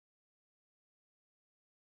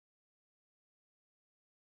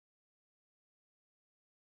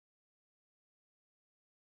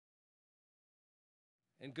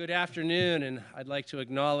And good afternoon, and I'd like to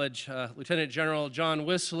acknowledge Lieutenant General John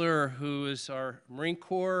Whistler, who is our Marine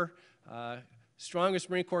Corps, strongest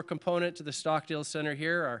Marine Corps component to the Stockdale Center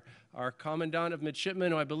here, our Commandant of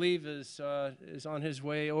Midshipmen, who I believe is on his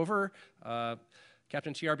way over,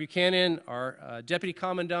 Captain T.R. Buchanan, our Deputy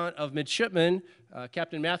Commandant of Midshipmen,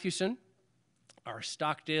 Captain Mathewson, our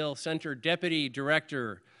Stockdale Center Deputy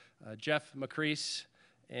Director, Jeff McCrease,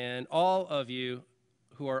 and all of you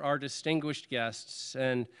who are our distinguished guests,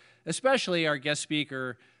 and especially our guest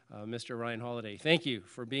speaker, Mr. Ryan Holliday. Thank you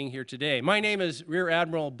for being here today. My name is Rear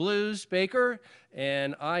Admiral Blues Baker,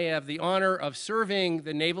 and I have the honor of serving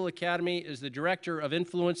the Naval Academy as the Director of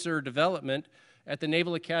Influencer Development at the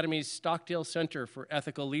Naval Academy's Stockdale Center for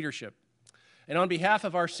Ethical Leadership. And on behalf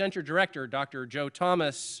of our Center Director, Dr. Joe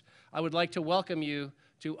Thomas, I would like to welcome you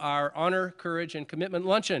to our Honor, Courage, and Commitment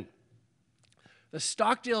Luncheon. The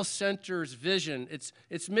Stockdale Center's vision,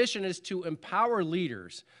 its mission is to empower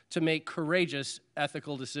leaders to make courageous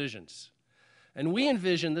ethical decisions. And we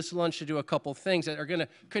envision this lunch to do a couple things that are going to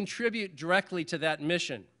contribute directly to that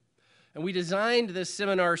mission. And we designed this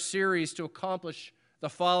seminar series to accomplish the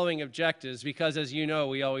following objectives because, as you know,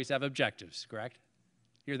 we always have objectives, correct?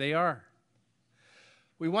 Here they are.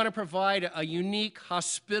 We want to provide a unique,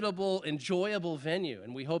 hospitable, enjoyable venue,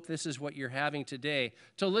 and we hope this is what you're having today,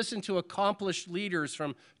 to listen to accomplished leaders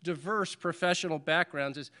from diverse professional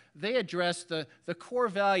backgrounds as they address the core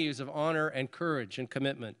values of honor and courage and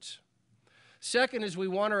commitment. Second is we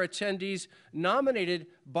want our attendees nominated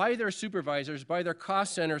by their supervisors, by their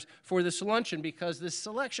cost centers for this luncheon, because this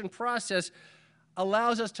selection process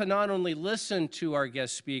allows us to not only listen to our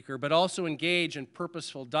guest speaker, but also engage in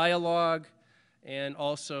purposeful dialogue, and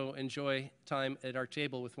also enjoy time at our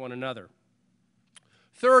table with one another.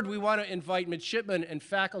 Third, we want to invite midshipmen and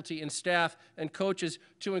faculty and staff and coaches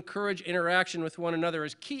to encourage interaction with one another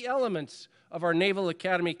as key elements of our Naval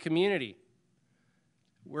Academy community.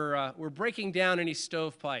 We're breaking down any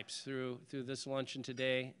stovepipes through this luncheon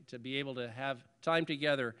today to be able to have time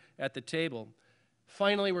together at the table.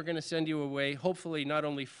 Finally, we're going to send you away, hopefully not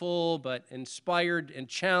only full, but inspired and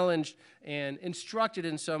challenged and instructed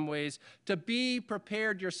in some ways to be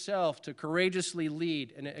prepared yourself to courageously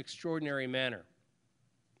lead in an extraordinary manner.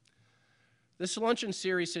 This luncheon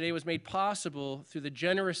series today was made possible through the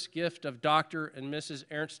generous gift of Dr. and Mrs.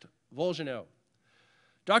 Ernst Volgenau.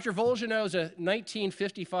 Dr. Volgenau is a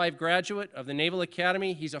 1955 graduate of the Naval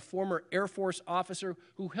Academy. He's a former Air Force officer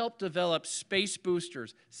who helped develop space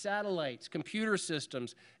boosters, satellites, computer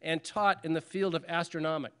systems, and taught in the field of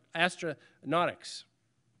astronautics.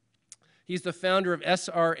 He's the founder of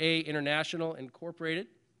SRA International Incorporated,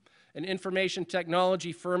 an information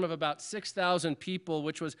technology firm of about 6,000 people,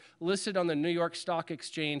 which was listed on the New York Stock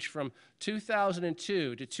Exchange from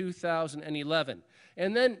 2002 to 2011.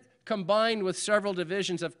 And then combined with several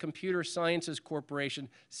divisions of Computer Sciences Corporation,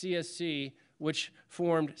 CSC, which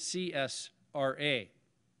formed CSRA.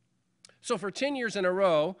 So for 10 years in a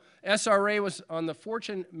row, SRA was on the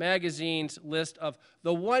Fortune magazine's list of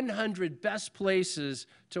the 100 best places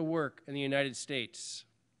to work in the United States.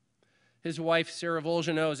 His wife, Sarah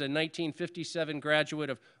Volgenau, is a 1957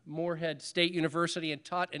 graduate of Moorhead State University and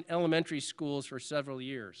taught in elementary schools for several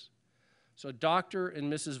years. So Dr. and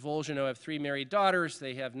Mrs. Volgenau have 3 married daughters,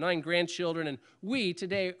 they have 9 grandchildren, and we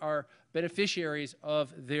today are beneficiaries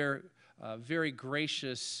of their very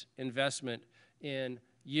gracious investment in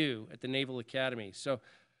you at the Naval Academy. So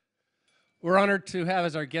we're honored to have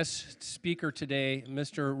as our guest speaker today,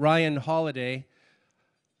 Mr. Ryan Holliday.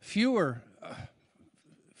 Few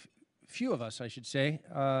of us, I should say,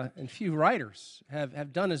 and few writers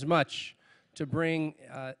have done as much to bring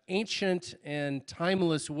ancient and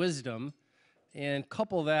timeless wisdom and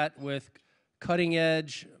couple that with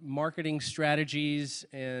cutting-edge marketing strategies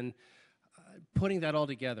and putting that all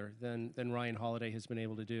together than Ryan Holliday has been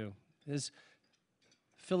able to do. His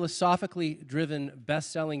philosophically driven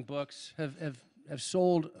best-selling books have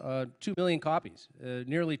sold 2 million copies,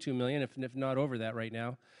 nearly 2 million, if not over that right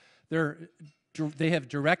now. They have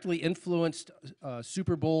directly influenced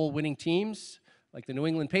Super Bowl winning teams like the New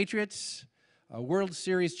England Patriots, World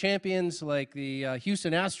Series champions like the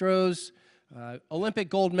Houston Astros, Olympic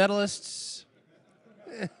gold medalists.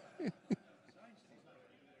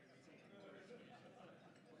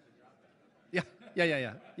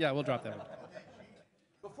 Yeah, we'll drop that one.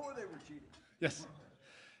 Before they were cheating. Yes.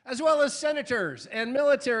 As well as senators and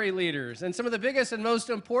military leaders and some of the biggest and most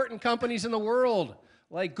important companies in the world,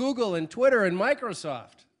 like Google and Twitter and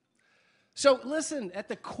Microsoft. So listen, at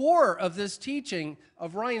the core of this teaching,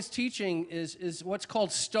 of Ryan's teaching, is what's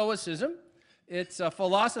called Stoicism. It's a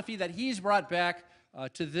philosophy that he's brought back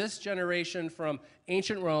to this generation from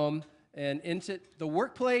ancient Rome and into the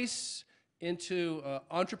workplace, into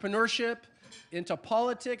entrepreneurship, into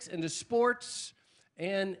politics, into sports,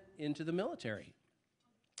 and into the military.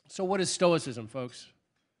 So what is Stoicism, folks?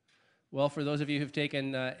 Well, for those of you who've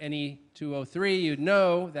taken NE 203, you'd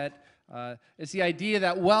know that it's the idea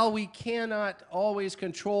that while we cannot always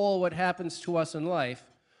control what happens to us in life,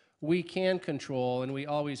 we can control, and we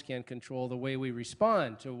always can control, the way we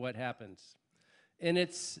respond to what happens. And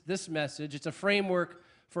it's this message, it's a framework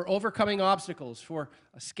for overcoming obstacles, for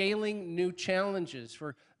scaling new challenges,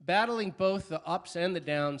 for battling both the ups and the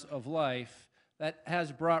downs of life, that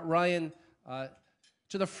has brought Ryan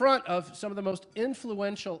to the front of some of the most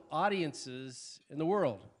influential audiences in the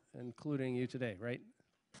world, including you today, right?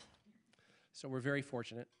 So we're very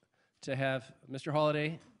fortunate to have Mr.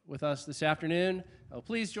 Holliday with us this afternoon.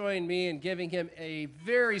 Please join me in giving him a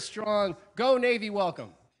very strong Go Navy welcome.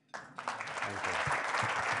 Thank you.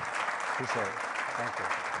 Appreciate it. Thank you.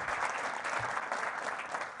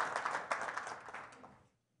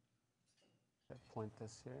 Point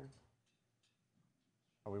this here.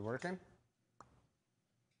 Are we working?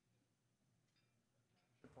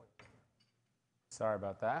 Sorry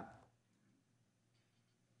about that.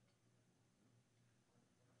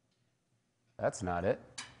 That's not it.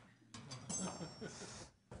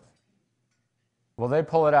 Will they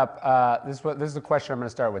pull it up? This is the question I'm going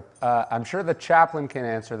to start with. I'm sure the chaplain can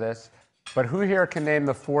answer this, but who here can name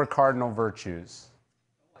the 4 cardinal virtues?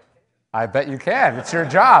 I bet you can. It's your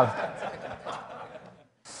job.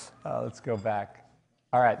 Let's go back.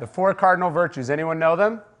 All right, the 4 cardinal virtues. Anyone know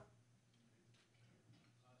them?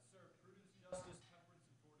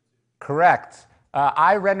 Correct.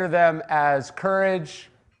 I render them as courage,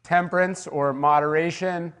 temperance or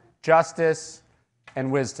moderation, justice,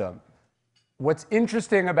 and wisdom. What's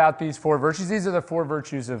interesting about these 4 virtues, these are the 4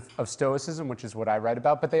 virtues of Stoicism, which is what I write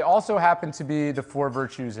about, but they also happen to be the 4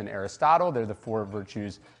 virtues in Aristotle. They're the 4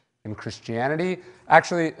 virtues in Christianity.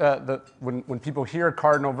 Actually, when people hear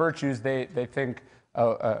cardinal virtues, they think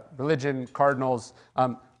religion, cardinals.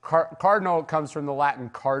 Cardinal comes from the Latin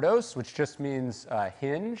cardos, which just means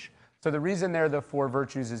hinge. So the reason they're the 4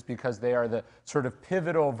 virtues is because they are the sort of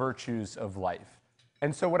pivotal virtues of life.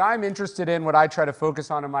 And so what I'm interested in, what I try to focus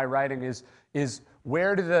on in my writing is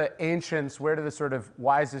where do the ancients, where do the sort of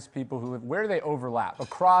wisest people who live, where do they overlap?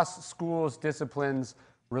 Across schools, disciplines,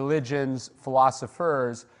 religions,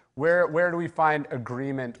 philosophers, where do we find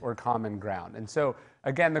agreement or common ground? And so,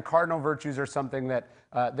 again, the cardinal virtues are something that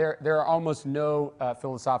there are almost no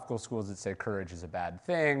philosophical schools that say courage is a bad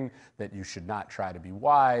thing, that you should not try to be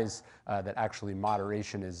wise, that actually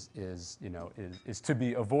moderation is to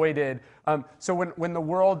be avoided. So when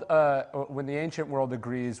the ancient world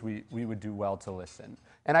agrees, we would do well to listen.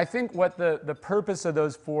 And I think what the purpose of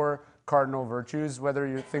those 4 cardinal virtues, whether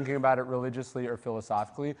you're thinking about it religiously or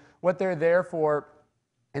philosophically, what they're there for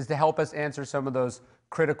is to help us answer some of those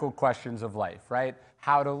critical questions of life, right?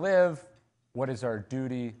 How to live, what is our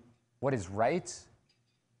duty, what is right,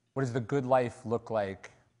 what does the good life look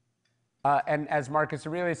like? And as Marcus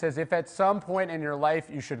Aurelius says, if at some point in your life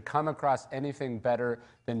you should come across anything better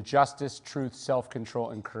than justice, truth,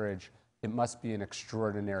 self-control, and courage, it must be an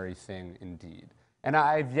extraordinary thing indeed. And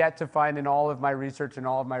I've yet to find in all of my research and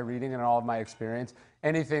all of my reading and all of my experience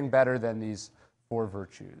anything better than these 4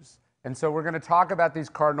 virtues. And so we're going to talk about these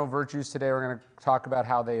cardinal virtues today. We're going to talk about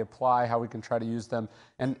how they apply, how we can try to use them.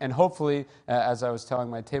 And hopefully, as I was telling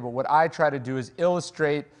my table, what I try to do is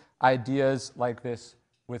illustrate ideas like this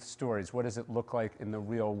with stories. What does it look like in the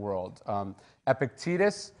real world?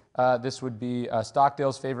 Epictetus, this would be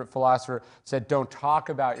Stockdale's favorite philosopher, said, don't talk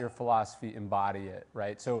about your philosophy, embody it,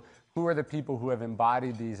 right? So who are the people who have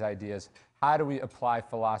embodied these ideas? How do we apply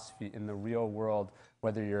philosophy in the real world,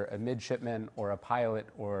 whether you're a midshipman or a pilot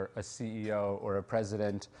or a CEO or a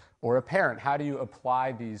president or a parent? How do you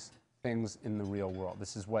apply these things in the real world?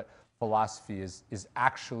 This is what philosophy is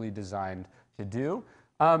actually designed to do.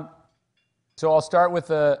 So I'll start with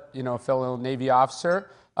a fellow Navy officer.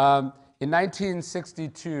 In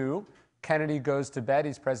 1962, Kennedy goes to bed.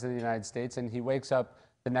 He's president of the United States, and he wakes up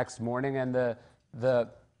the next morning, and the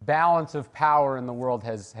balance of power in the world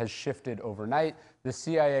has shifted overnight. The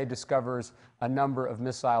CIA discovers a number of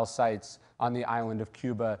missile sites on the island of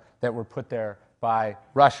Cuba that were put there by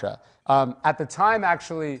Russia. At the time,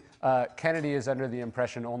 actually, Kennedy is under the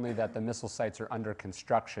impression only that the missile sites are under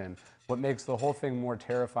construction. What makes the whole thing more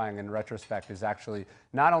terrifying in retrospect is actually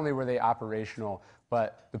not only were they operational,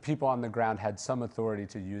 but the people on the ground had some authority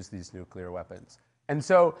to use these nuclear weapons. And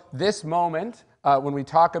so this moment, when we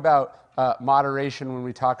talk about moderation, when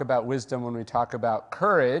we talk about wisdom, when we talk about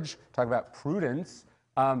courage, talk about prudence,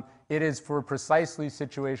 It is for precisely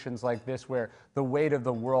situations like this where the weight of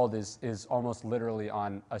the world is almost literally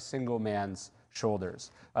on a single man's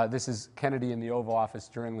shoulders. This is Kennedy in the Oval Office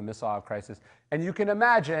during the Missile Crisis. And you can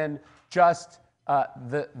imagine just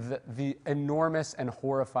the enormous and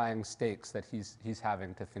horrifying stakes that he's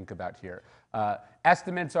having to think about here.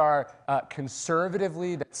 Estimates are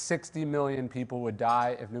conservatively that 60 million people would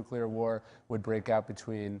die if nuclear war would break out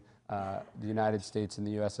between the United States and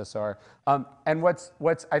the USSR. And what's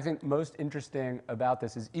I think most interesting about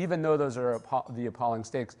this is even though those are the appalling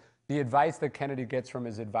stakes, the advice that Kennedy gets from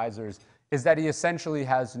his advisors is that he essentially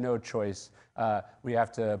has no choice. We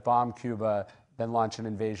have to bomb Cuba, then launch an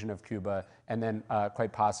invasion of Cuba, and then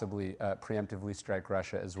quite possibly preemptively strike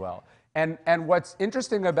Russia as well. And what's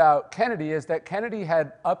interesting about Kennedy is that Kennedy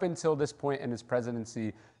had, up until this point in his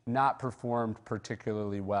presidency, not performed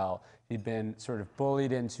particularly well. He'd been sort of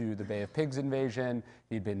bullied into the Bay of Pigs invasion.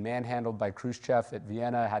 He'd been manhandled by Khrushchev at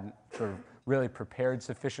Vienna, hadn't sort of really prepared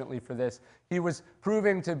sufficiently for this. He was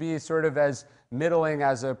proving to be sort of as middling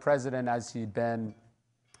as a president as he'd been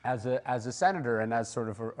as a senator and as sort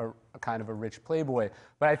of a kind of a rich playboy.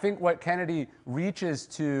 But I think what Kennedy reaches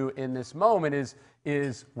to in this moment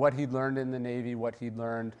is what he'd learned in the Navy, what he'd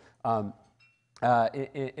learned in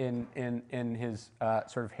his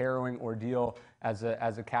sort of harrowing ordeal as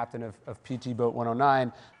a captain of PT Boat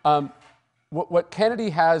 109. What Kennedy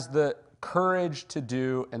has the courage to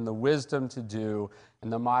do and the wisdom to do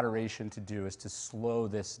and the moderation to do is to slow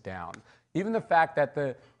this down. Even the fact that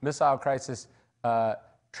the missile crisis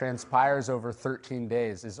transpires over 13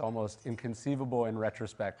 days is almost inconceivable in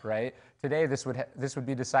retrospect, right? Today, this would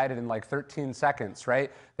be decided in like 13 seconds, right?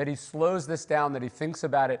 That he slows this down, that he thinks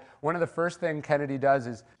about it. One of the first things Kennedy does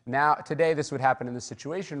is today this would happen in the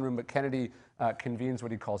Situation Room, but Kennedy convenes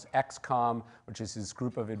what he calls XCOM, which is his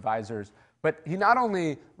group of advisors. But he not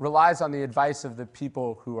only relies on the advice of the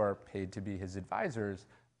people who are paid to be his advisors,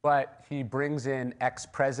 but he brings in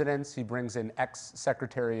ex-presidents, he brings in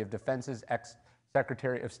ex-secretary of defenses,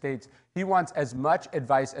 ex-secretary of states. He wants as much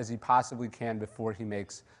advice as he possibly can before he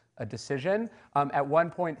makes a decision. At one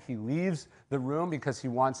point, he leaves the room because he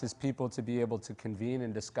wants his people to be able to convene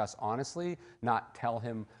and discuss honestly, not tell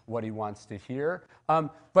him what he wants to hear.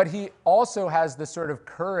 But he also has the sort of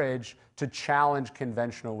courage to challenge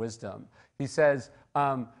conventional wisdom. He says,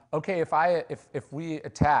 okay, if we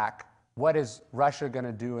attack, what is Russia going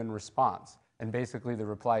to do in response? And basically the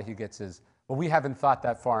reply he gets is, well, we haven't thought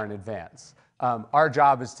that far in advance. Our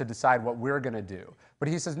job is to decide what we're going to do. But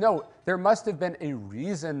he says, no, there must have been a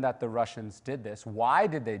reason that the Russians did this. Why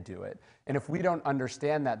did they do it? And if we don't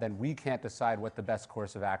understand that, then we can't decide what the best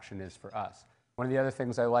course of action is for us. One of the other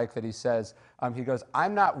things I like that he says, he goes,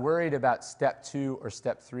 I'm not worried about step 2 or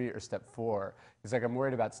step 3 or step 4. He's like, I'm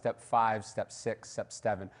worried about step 5, step 6, step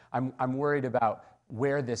 7. I'm worried about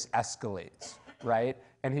where this escalates, right?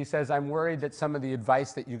 And he says, I'm worried that some of the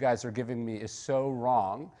advice that you guys are giving me is so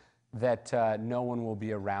wrong that no one will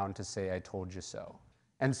be around to say, I told you so.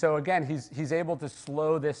 And so again, he's able to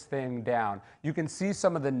slow this thing down. You can see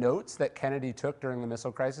some of the notes that Kennedy took during the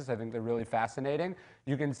missile crisis. I think they're really fascinating.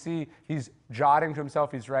 You can see he's jotting to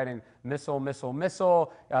himself. He's writing missile, missile,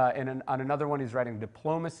 missile. On another one, he's writing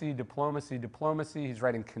diplomacy, diplomacy, diplomacy. He's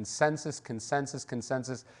writing consensus, consensus,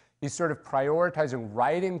 consensus. He's sort of prioritizing,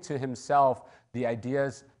 writing to himself the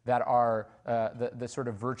ideas that are the sort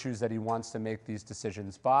of virtues that he wants to make these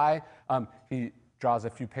decisions by. He draws a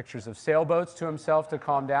few pictures of sailboats to himself to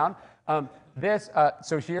calm down.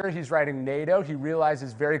 So here he's writing NATO. He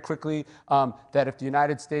realizes very quickly that if the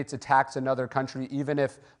United States attacks another country, even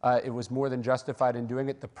if it was more than justified in doing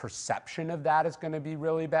it, the perception of that is going to be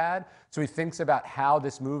really bad. So he thinks about how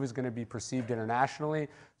this move is going to be perceived internationally.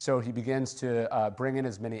 So he begins to bring in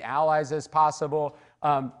as many allies as possible.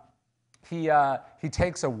 He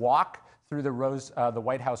takes a walk through the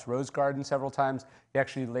White House Rose Garden several times. He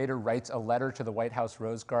actually later writes a letter to the White House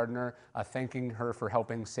Rose Gardener thanking her for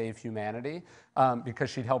helping save humanity because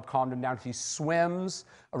she'd helped calm him down. He swims,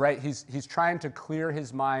 right? He's trying to clear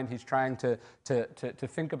his mind. He's trying to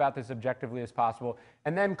think about this objectively as possible.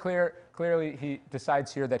 And then clearly he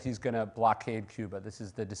decides here that he's going to blockade Cuba. This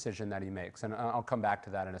is the decision that he makes. And I'll come back to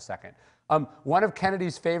that in a second. One of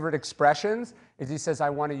Kennedy's favorite expressions is he says, I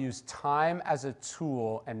want to use time as a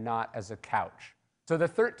tool and not as a couch. So the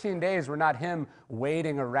 13 days were not him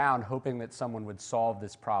waiting around hoping that someone would solve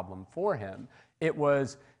this problem for him. It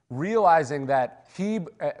was realizing that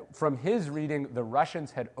from his reading, the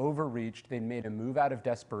Russians had overreached. They made a move out of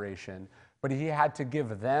desperation, but he had to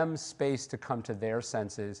give them space to come to their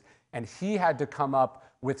senses, and he had to come up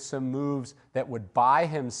with some moves that would buy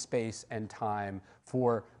him space and time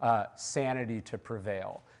for sanity to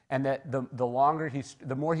prevail. and that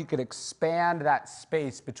the more he could expand that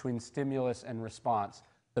space between stimulus and response,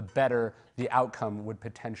 the better the outcome would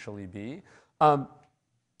potentially be.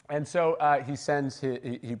 And so he sends,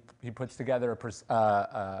 he puts together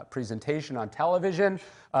a presentation on television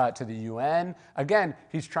to the UN. Again,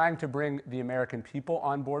 he's trying to bring the American people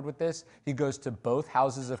on board with this. He goes to both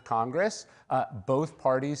houses of Congress. Both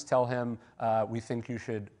parties tell him, we think you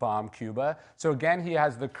should bomb Cuba. So again, he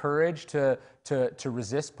has the courage to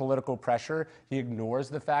resist political pressure. He ignores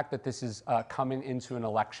the fact that this is coming into an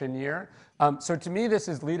election year. So to me, this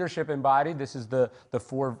is leadership embodied. This is the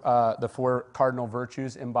four cardinal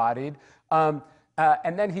virtues embodied.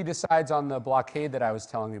 And then he decides on the blockade that I was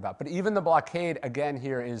telling you about. But even the blockade, again,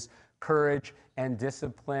 here is courage and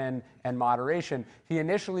discipline and moderation. He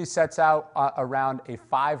initially sets out around a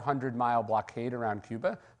 500-mile blockade around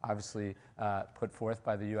Cuba, obviously put forth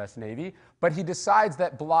by the U.S. Navy. But he decides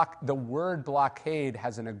that the word blockade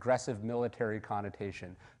has an aggressive military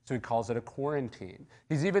connotation. So he calls it a quarantine.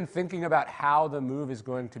 He's even thinking about how the move is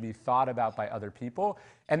going to be thought about by other people.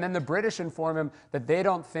 And then the British inform him that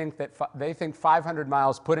they think 500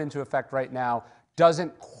 miles put into effect right now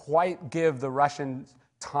doesn't quite give the Russians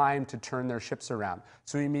time to turn their ships around.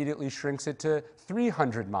 So he immediately shrinks it to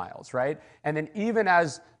 300 miles, right? And then even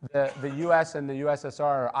as the US and the USSR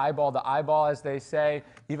are eyeball to eyeball, as they say,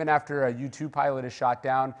 even after a U-2 pilot is shot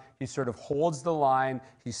down, he sort of holds the line,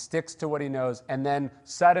 he sticks to what he knows, and then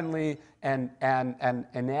suddenly and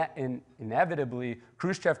inevitably,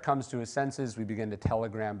 Khrushchev comes to his senses. We begin to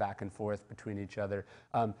telegram back and forth between each other.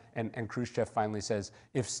 And Khrushchev finally says,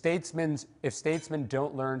 if statesmen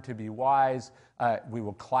don't learn to be wise, we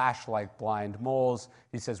will clash like blind moles.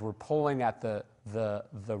 He says we're pulling at the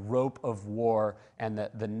rope of war, and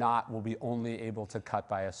the knot will be only able to cut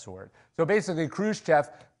by a sword. So basically, Khrushchev,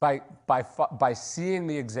 by seeing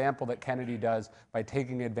the example that Kennedy does, by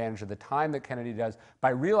taking advantage of the time that Kennedy does, by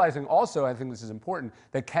realizing also, I think this is important,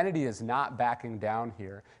 that Kennedy is not backing down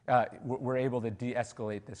here, we're able to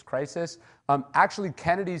de-escalate this crisis. Actually,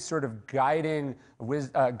 Kennedy's sort of guiding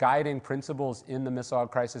principles in the missile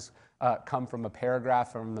crisis come from a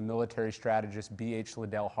paragraph from the military strategist B.H.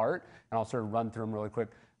 Liddell Hart, and I'll sort of run through them really quick.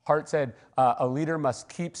 Hart said, a leader must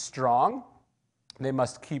keep strong, they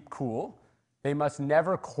must keep cool, they must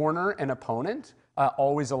never corner an opponent,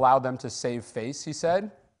 always allow them to save face, he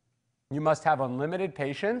said. You must have unlimited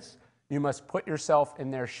patience, you must put yourself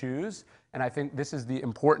in their shoes, and I think this is the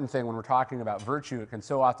important thing when we're talking about virtue. It can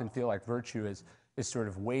so often feel like virtue is sort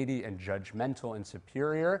of weighty and judgmental and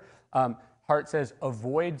superior. Hart says,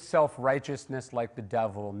 avoid self-righteousness like the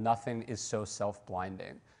devil. Nothing is so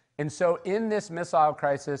self-blinding. And so in this missile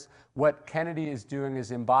crisis, what Kennedy is doing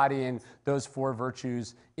is embodying those four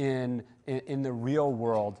virtues in the real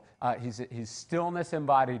world. He's stillness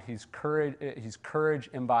embodied, he's courage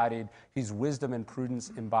embodied, he's wisdom and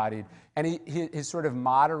prudence embodied. And his sort of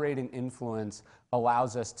moderating influence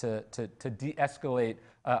allows us to de-escalate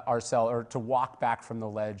ourselves, or to walk back from the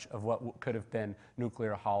ledge of what could have been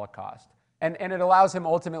nuclear holocaust. And it allows him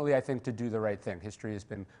ultimately, I think, to do the right thing. History has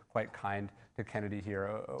been quite kind to Kennedy here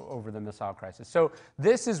over the missile crisis. So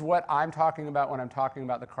this is what I'm talking about when I'm talking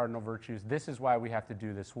about the cardinal virtues. This is why we have to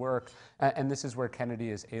do this work, and this is where Kennedy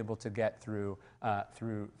is able to get through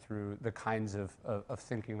the kinds of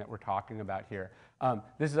thinking that we're talking about here.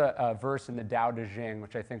 This is a verse in the Tao Te Ching,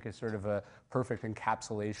 which I think is sort of a perfect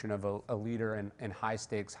encapsulation of a leader in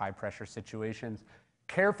high-stakes, high-pressure situations.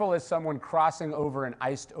 Careful as someone crossing over an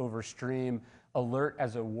iced-over stream, alert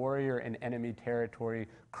as a warrior in enemy territory,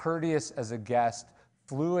 courteous as a guest,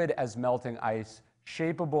 fluid as melting ice,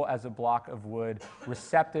 shapeable as a block of wood,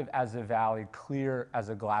 receptive as a valley, clear as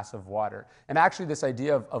a glass of water. And actually this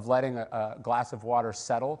idea of letting a glass of water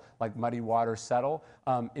settle, like muddy water settle,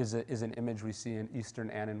 is an image we see in Eastern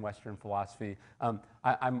and in Western philosophy.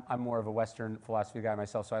 I'm more of a Western philosophy guy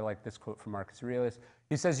myself, so I like this quote from Marcus Aurelius.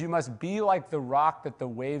 He says, you must be like the rock that the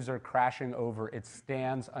waves are crashing over. It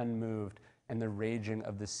stands unmoved, and the raging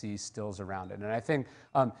of the sea stills around it. And I think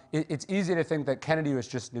it's easy to think that Kennedy was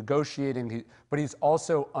just negotiating, but he's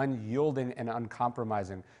also unyielding and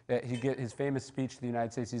uncompromising. His famous speech to the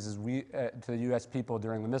United States, he says, to the U.S. people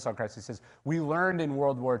during the missile crisis, he says, we learned in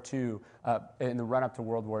World War II, in the run-up to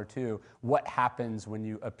World War II, what happens when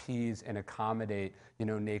you appease and accommodate,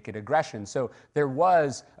 naked aggression. So there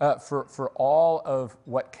was, for all of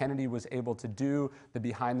what Kennedy was able to do, the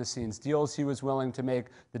behind-the-scenes deals he was willing to make,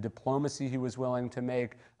 the diplomacy he was willing to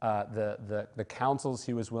make, the counsels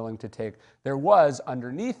he was willing to take, there was,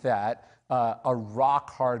 underneath that, a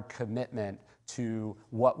rock-hard commitment to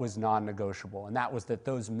what was non-negotiable, and that was that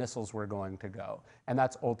those missiles were going to go. And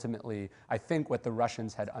that's ultimately, I think, what the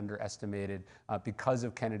Russians had underestimated because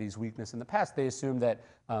of Kennedy's weakness in the past. They assumed that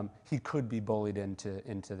he could be bullied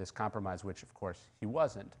into this compromise, which, of course, he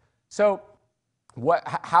wasn't. So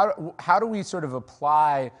how do we sort of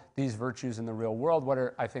apply these virtues in the real world? What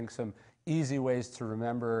are, I think, some easy ways to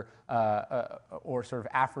remember or sort of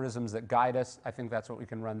aphorisms that guide us? I think that's what we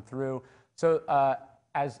can run through. So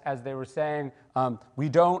as they were saying, we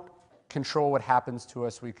don't control what happens to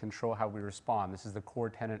us, we control how we respond. This is the core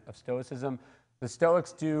tenet of Stoicism. The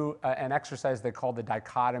Stoics do an exercise they call the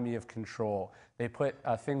dichotomy of control. They put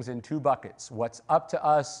things in two buckets, what's up to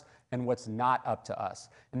us and what's not up to us.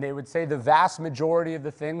 And they would say the vast majority of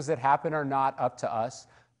the things that happen are not up to us,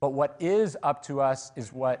 but what is up to us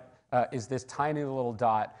is what is this tiny little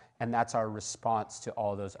dot, and that's our response to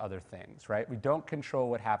all those other things, right? We don't control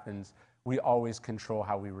what happens, we always control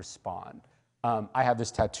how we respond. I have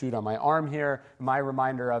this tattooed on my arm here. My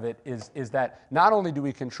reminder of it is that not only do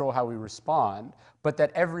we control how we respond, but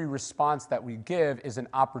that every response that we give is an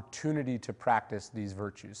opportunity to practice these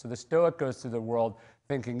virtues. So the Stoic goes through the world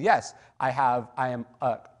thinking, yes, I am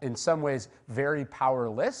in some ways very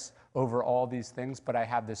powerless over all these things, but I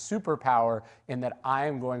have this superpower in that I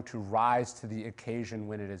am going to rise to the occasion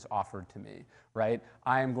when it is offered to me, right?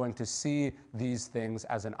 I am going to see these things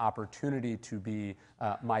as an opportunity to be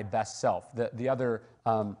my best self. The other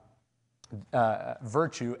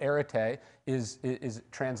virtue, arete,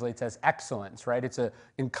 translates as excellence, right? It's a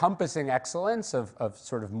encompassing excellence of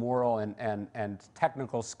sort of moral and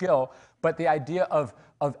technical skill, but the idea of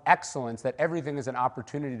excellence, that everything is an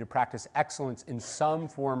opportunity to practice excellence in some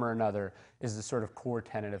form or another, is the sort of core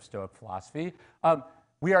tenet of Stoic philosophy.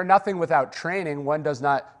 We are nothing without training. One does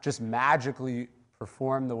not just magically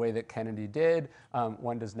perform the way that Kennedy did.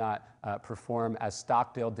 One does not perform as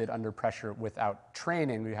Stockdale did under pressure without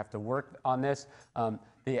training. We have to work on this.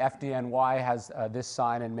 The FDNY has this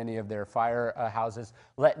sign in many of their firehouses: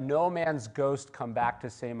 "Let no man's ghost come back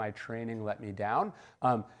to say my training let me down."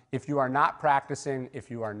 If you are not practicing,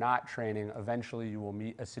 if you are not training, eventually you will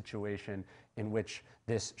meet a situation in which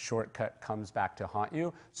this shortcut comes back to haunt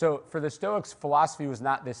you. So for the Stoics, philosophy was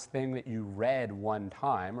not this thing that you read one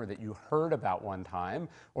time or that you heard about one time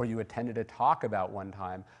or you attended a talk about one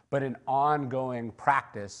time, but an ongoing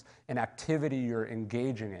practice, an activity you're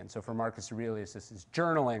engaging in. So for Marcus Aurelius, this is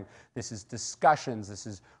journaling, this is discussions, this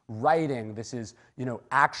is writing, this is,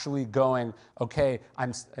 actually going, okay,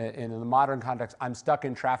 in the modern context, I'm stuck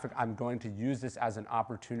in traffic, I'm going to use this as an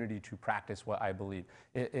opportunity to practice what I believe.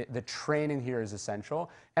 The training here is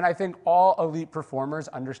essential, and I think all elite performers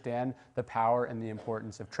understand the power and the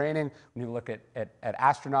importance of training. When you look at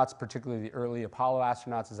astronauts, particularly the early Apollo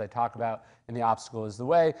astronauts, as I talk about in The Obstacle is the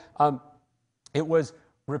Way, it was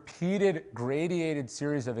repeated, gradated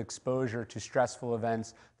series of exposure to stressful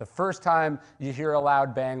events. The first time you hear a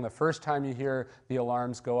loud bang, the first time you hear the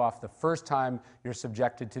alarms go off, the first time you're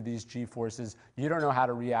subjected to these G-forces, you don't know how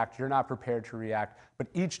to react, you're not prepared to react, but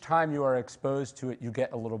each time you are exposed to it, you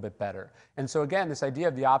get a little bit better. And so again, this idea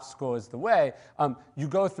of the obstacle is the way, you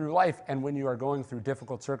go through life, and when you are going through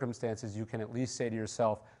difficult circumstances, you can at least say to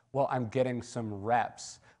yourself, well, I'm getting some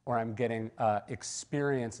reps, or I'm getting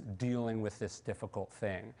experience dealing with this difficult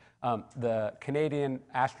thing. The Canadian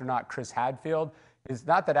astronaut Chris Hadfield, is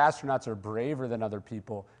not that astronauts are braver than other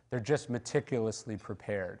people, they're just meticulously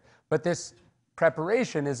prepared. But this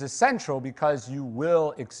preparation is essential because you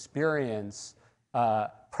will experience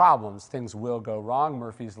problems. Things will go wrong.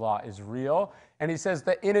 Murphy's Law is real. And he says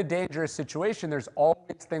that in a dangerous situation, there's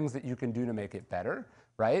always things that you can do to make it better,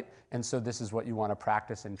 right? And so this is what you want to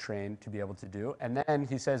practice and train to be able to do. And then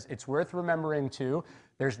he says it's worth remembering too,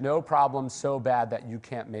 there's no problem so bad that you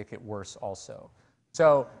can't make it worse also.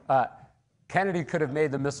 So Kennedy could have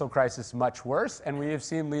made the missile crisis much worse, and we have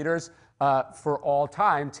seen leaders for all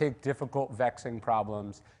time take difficult, vexing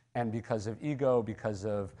problems, and because of ego, because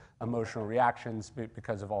of emotional reactions,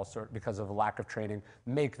 because of a lack of training,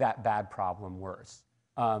 make that bad problem worse.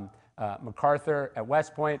 MacArthur at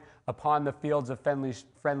West Point, upon the fields of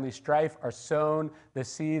friendly strife are sown the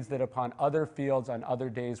seeds that upon other fields on other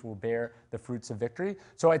days will bear the fruits of victory.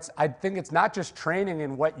 So I think it's not just training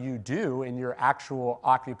in what you do in your actual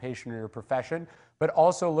occupation or your profession, but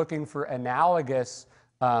also looking for analogous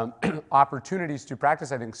opportunities to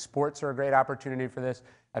practice. I think sports are a great opportunity for this.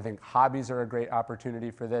 I think hobbies are a great opportunity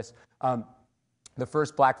for this. The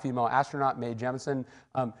first black female astronaut, Mae Jemison,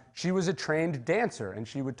 she was a trained dancer, and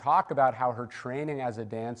she would talk about how her training as a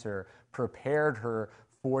dancer prepared her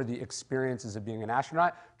for the experiences of being an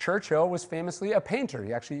astronaut. Churchill was famously a painter.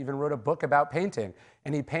 He actually even wrote a book about painting,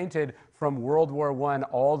 and he painted from World War I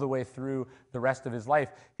all the way through the rest of his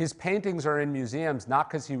life. His paintings are in museums not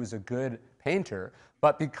because he was a good painter,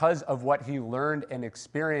 but because of what he learned and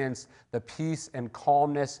experienced, the peace and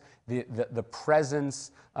calmness, the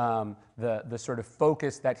presence, the sort of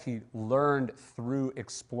focus that he learned through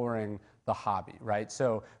exploring the hobby, right?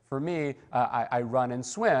 So for me, I run and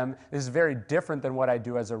swim. This is very different than what I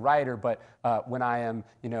do as a writer, but when I am,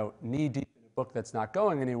 knee-deep in a book that's not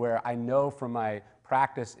going anywhere, I know from my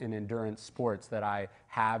practice in endurance sports that I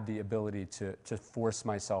have the ability to force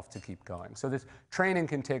myself to keep going. So this training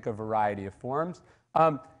can take a variety of forms.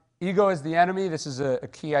 Ego is the enemy. This is a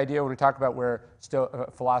key idea when we talk about where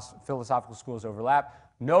philosophical schools overlap.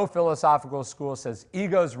 No philosophical school says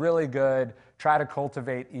ego's really good, try to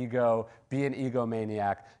cultivate ego, be an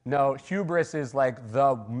egomaniac. No, hubris is like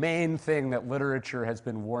the main thing that literature has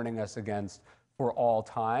been warning us against for all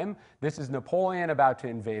time. This is Napoleon about to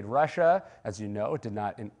invade Russia. As you know, it did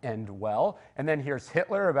not end well. And then here's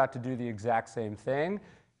Hitler about to do the exact same thing.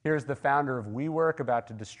 Here's the founder of WeWork about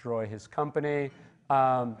to destroy his company.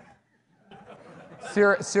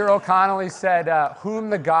 Cyril Connolly said,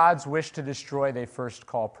 whom the gods wish to destroy, they first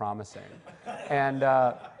call promising. And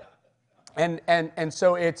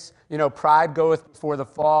so it's, pride goeth before the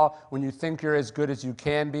fall. When you think you're as good as you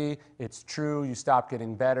can be, it's true, you stop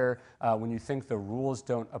getting better. When you think the rules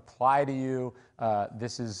don't apply to you,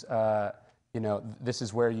 this is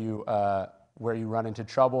where you run into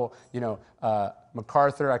trouble.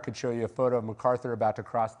 MacArthur, I could show you a photo of MacArthur about to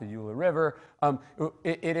cross the Eula River.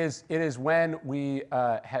 It is when we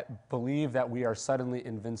believe that we are suddenly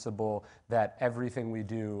invincible, that everything we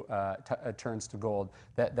do turns to gold,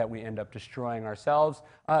 that we end up destroying ourselves.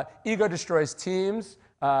 Ego destroys teams.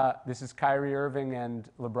 This is Kyrie Irving and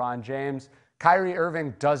LeBron James. Kyrie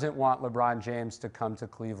Irving doesn't want LeBron James to come to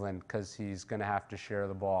Cleveland because he's going to have to share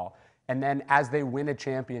the ball. And then as they win a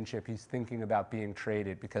championship, he's thinking about being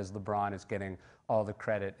traded because LeBron is getting all the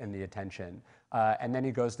credit and the attention. And then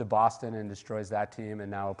he goes to Boston and destroys that team,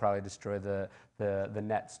 and now he'll probably destroy the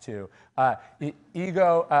Nets too.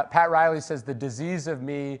 Ego, Pat Riley says, the disease of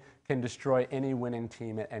me can destroy any winning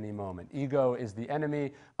team at any moment. Ego is the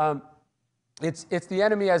enemy. It's the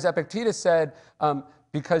enemy, as Epictetus said,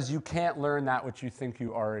 because you can't learn that which you think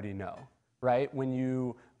you already know. Right? When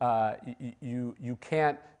you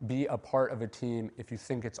can't be a part of a team if you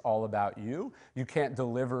think it's all about you. You can't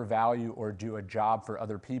deliver value or do a job for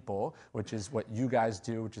other people, which is what you guys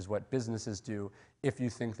do, which is what businesses do, if you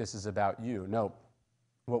think this is about you. No,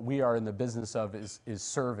 what we are in the business of is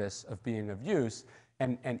service, of being of use,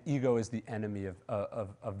 and ego is the enemy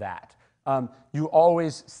of that. You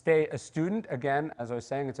always stay a student. Again, as I was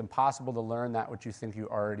saying, it's impossible to learn that which you think you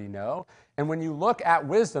already know. And when you look at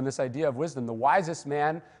wisdom, this idea of wisdom, the wisest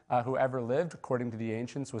man who ever lived, according to the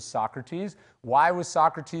ancients, was Socrates. Why was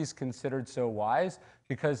Socrates considered so wise?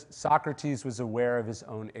 Because Socrates was aware of his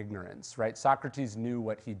own ignorance, right? Socrates knew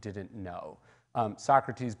what he didn't know.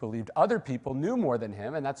 Socrates believed other people knew more than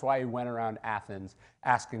him, and that's why he went around Athens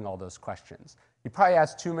asking all those questions. He probably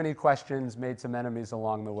asked too many questions, made some enemies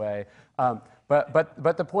along the way.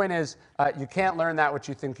 But the point is, you can't learn that which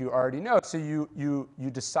you think you already know. So you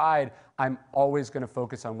decide, I'm always going to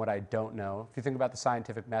focus on what I don't know. If you think about the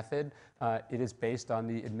scientific method, it is based on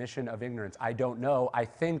the admission of ignorance. I don't know. I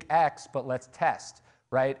think X, but let's test,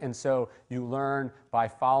 right? And so you learn by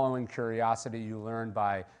following curiosity. You learn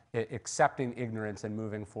by accepting ignorance and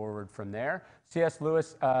moving forward from there. C.S.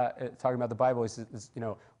 Lewis, talking about the Bible, he says,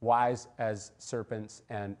 wise as serpents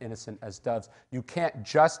and innocent as doves. You can't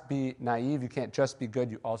just be naive. You can't just be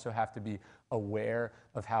good. You also have to be aware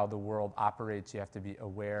of how the world operates. You have to be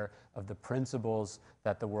aware of the principles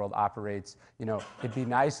that the world operates. It'd be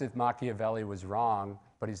nice if Machiavelli was wrong,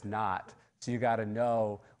 but he's not. So you got to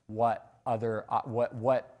know what the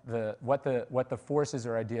forces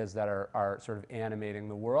or ideas that are sort of animating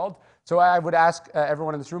the world. So I would ask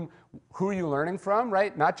everyone in this room, who are you learning from,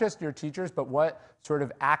 right? Not just your teachers, but what sort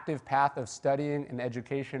of active path of studying and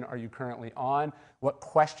education are you currently on? What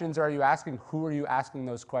questions are you asking? Who are you asking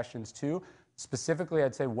those questions to? Specifically,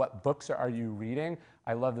 I'd say, what books are you reading?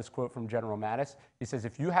 I love this quote from General Mattis. He says,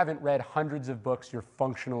 if you haven't read hundreds of books, you're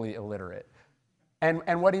functionally illiterate.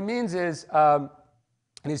 And what he means is,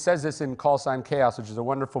 and he says this in Call Sign Chaos, which is a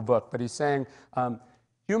wonderful book, but he's saying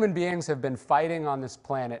human beings have been fighting on this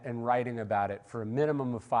planet and writing about it for a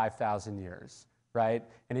minimum of 5,000 years, right?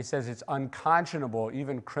 And he says it's unconscionable,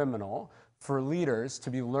 even criminal, for leaders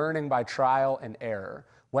to be learning by trial and error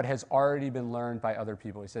what has already been learned by other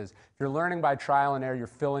people. He says, if you're learning by trial and error, you're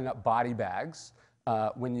filling up body bags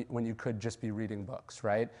when you could just be reading books,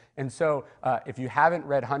 right? And so if you haven't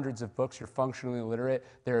read hundreds of books, you're functionally illiterate.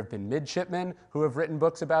 There have been midshipmen who have written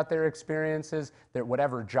books about their experiences.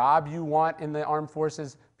 Whatever job you want in the armed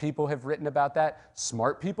forces, people have written about that.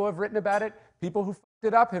 Smart people have written about it. People who fucked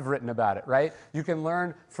it up have written about it, right? You can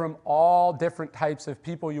learn from all different types of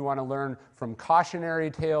people. You want to learn from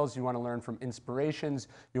cautionary tales. You want to learn from inspirations.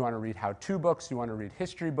 You want to read how-to books. You want to read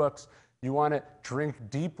history books. You want to drink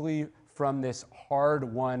deeply from this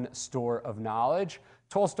hard-won store of knowledge.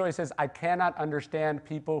 Tolstoy says, I cannot understand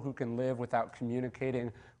people who can live without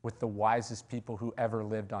communicating with the wisest people who ever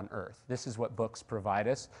lived on earth. This is what books provide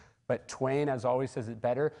us. But Twain, as always, says it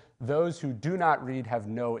better. Those who do not read have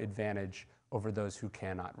no advantage over those who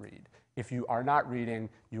cannot read. If you are not reading,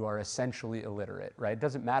 you are essentially illiterate, right? It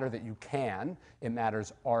doesn't matter that you can. It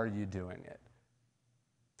matters, are you doing it?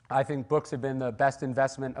 I think books have been the best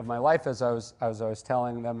investment of my life. As I was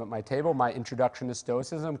telling them at my table, my introduction to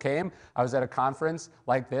Stoicism came. I was at a conference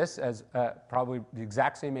like this, as probably the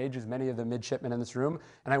exact same age as many of the midshipmen in this room,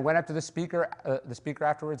 and I went up to the speaker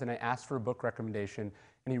afterwards, and I asked for a book recommendation,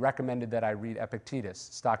 and he recommended that I read Epictetus,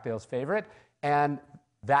 Stockdale's favorite, and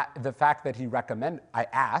the fact that he recommended, I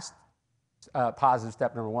asked, positive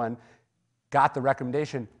step number one, got the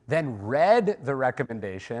recommendation, then read the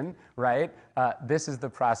recommendation, right? This is the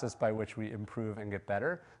process by which we improve and get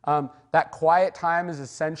better. That quiet time is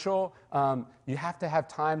essential. You have to have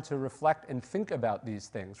time to reflect and think about these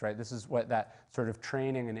things, right? This is what that sort of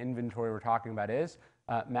training and inventory we're talking about is.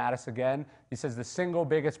 Mattis again, he says the single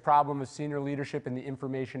biggest problem of senior leadership in the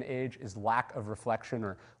information age is lack of reflection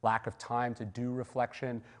or lack of time to do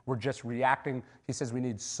reflection. We're just reacting. He says we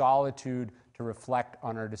need solitude to reflect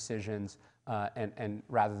on our decisions. And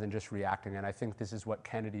rather than just reacting. And I think this is what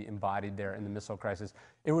Kennedy embodied there in the missile crisis.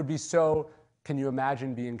 It would be so, can you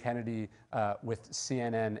imagine being Kennedy with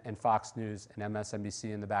CNN and Fox News and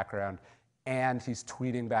MSNBC in the background, and he's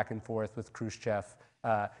tweeting back and forth with Khrushchev.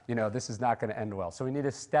 This is not going to end well. So we need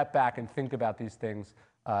to step back and think about these things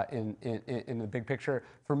in the big picture.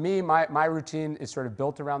 For me, my routine is sort of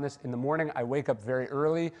built around this. In the morning, I wake up very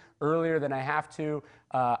early, earlier than I have to.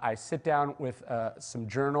 I sit down with some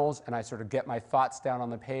journals and I sort of get my thoughts down on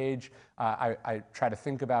the page. I try to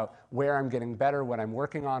think about where I'm getting better, what I'm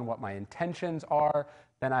working on, what my intentions are.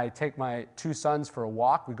 Then I take my two sons for a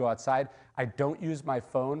walk. We go outside. I don't use my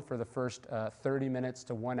phone for the first 30 minutes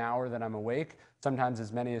to 1 hour that I'm awake, sometimes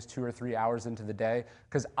as many as 2 or 3 hours into the day,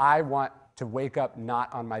 because I want to wake up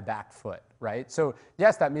not on my back foot, right? So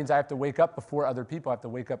yes, that means I have to wake up before other people. I have to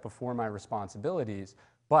wake up before my responsibilities.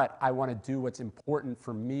 But I want to do what's important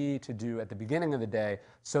for me to do at the beginning of the day,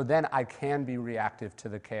 so then I can be reactive to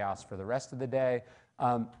the chaos for the rest of the day.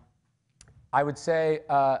 I would say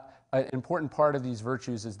an important part of these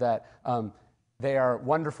virtues is that they are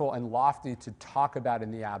wonderful and lofty to talk about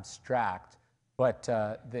in the abstract, but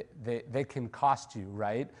they can cost you,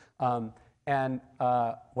 right? And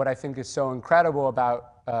what I think is so incredible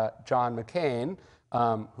about John McCain,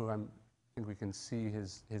 who I think we can see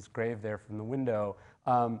his grave there from the window,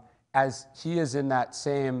 as he is in that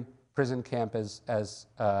same prison camp as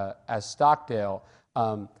Stockdale,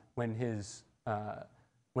 when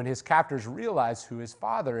his captors realize who his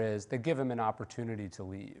father is, they give him an opportunity to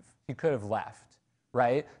leave. He could have left,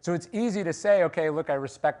 right? So it's easy to say, okay, look, I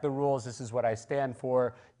respect the rules. This is what I stand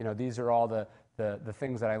for. These are all the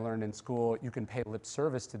things that I learned in school. You can pay lip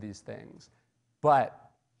service to these things. But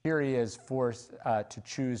here he is forced to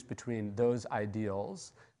choose between those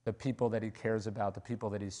ideals, the people that he cares about, the people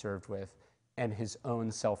that he served with, and his own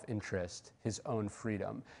self-interest, his own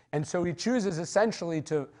freedom. And so he chooses essentially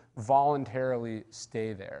to voluntarily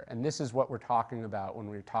stay there. And this is what we're talking about when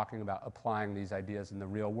we're talking about applying these ideas in the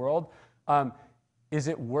real world. Is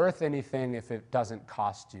it worth anything if it doesn't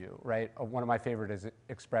cost you, right? One of my favorite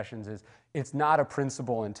expressions is, it's not a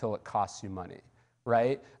principle until it costs you money,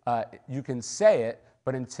 right? You can say it,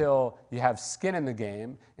 but until you have skin in the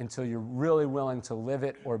game, until you're really willing to live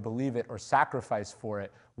it or believe it or sacrifice for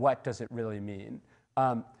it, what does it really mean?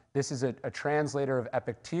 This is a translator of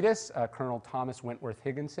Epictetus, Colonel Thomas Wentworth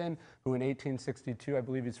Higginson, who in 1862, I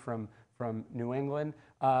believe he's from New England,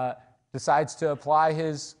 decides to apply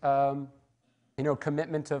his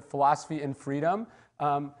commitment to philosophy and freedom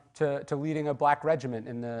to leading a black regiment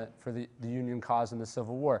for the Union cause in the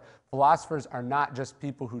Civil War. Philosophers are not just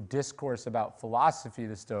people who discourse about philosophy,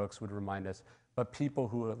 the Stoics would remind us, but people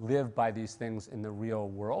who live by these things in the real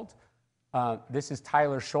world. This is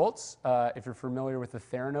Tyler Schultz, if you're familiar with the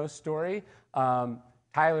Theranos story.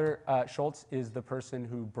 Tyler Schultz is the person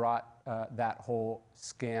who brought that whole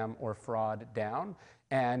scam or fraud down,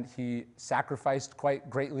 and he sacrificed quite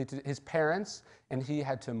greatly to his parents, and he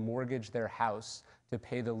had to mortgage their house to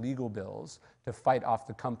pay the legal bills, to fight off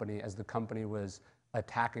the company as the company was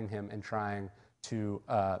attacking him and trying to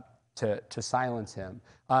silence him.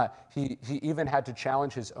 He even had to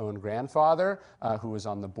challenge his own grandfather, who was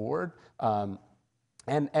on the board.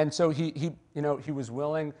 And so he was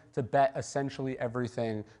willing to bet essentially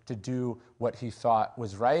everything to do what he thought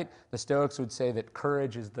was right. The Stoics would say that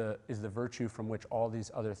courage is the virtue from which all these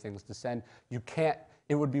other things descend.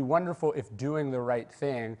 It would be wonderful if doing the right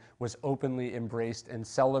thing was openly embraced and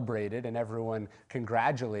celebrated and everyone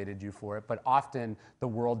congratulated you for it, but often the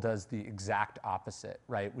world does the exact opposite,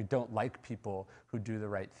 right? We don't like people who do the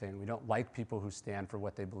right thing. We don't like people who stand for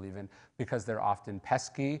what they believe in because they're often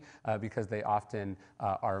pesky, because they often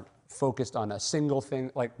are focused on a single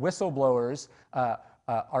thing. Like whistleblowers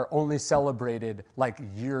are only celebrated like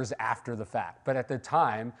years after the fact. But at the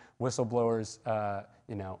time, whistleblowers,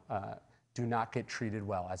 do not get treated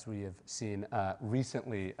well, as we have seen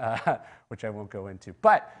recently, which I won't go into.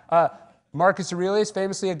 But Marcus Aurelius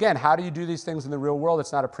famously, again, how do you do these things in the real world?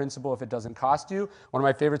 It's not a principle if it doesn't cost you. One of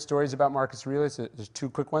my favorite stories about Marcus Aurelius, there's two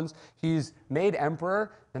quick ones. He's made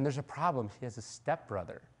emperor, and there's a problem. He has a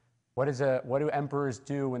stepbrother. What do emperors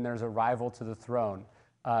do when there's a rival to the throne?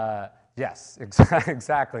 Yes,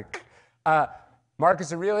 exactly.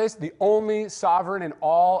 Marcus Aurelius, the only sovereign in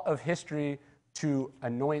all of history to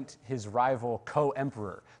anoint his rival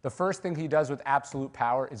co-emperor. The first thing he does with absolute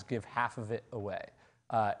power is give half of it away.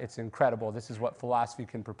 It's incredible. This is what philosophy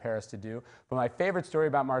can prepare us to do. But my favorite story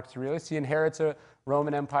about Marcus Aurelius, he inherits a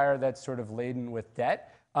Roman Empire that's sort of laden with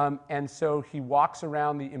debt. And so he walks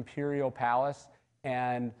around the imperial palace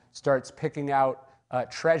and starts picking out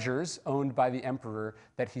treasures owned by the emperor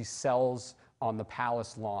that he sells on the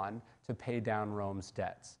palace lawn to pay down Rome's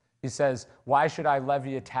debts. He says, why should I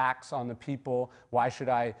levy a tax on the people? Why should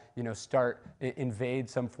I, invade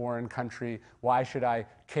some foreign country? Why should I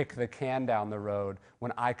kick the can down the road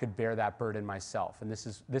when I could bear that burden myself? And this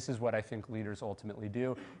is what I think leaders ultimately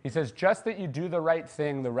do. He says, just that you do the right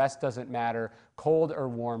thing, the rest doesn't matter, cold or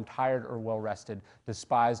warm, tired or well-rested,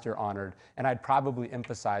 despised or honored. And I'd probably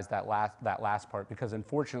emphasize that last part because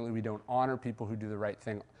unfortunately we don't honor people who do the right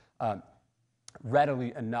thing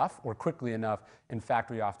readily enough or quickly enough. In fact,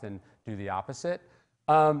 we often do the opposite.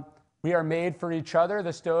 We are made for each other.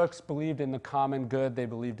 The Stoics believed in the common good. They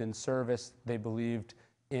believed in service. They believed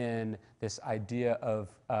in this idea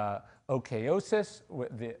of okaiosis,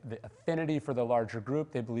 the affinity for the larger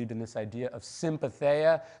group. They believed in this idea of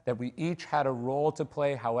sympatheia, that we each had a role to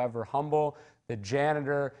play, however humble. The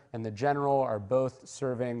janitor and the general are both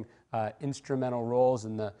serving instrumental roles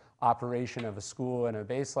in the operation of a school and a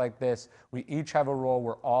base like this. We each have a role.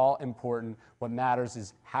 We're all important. What matters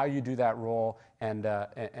is how you do that role and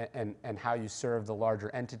how you serve the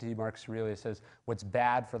larger entity. Marcus Aurelius says, what's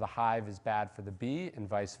bad for the hive is bad for the bee, and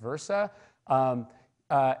vice versa. And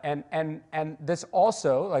this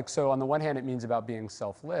also, so on the one hand, it means about being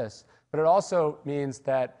selfless, but it also means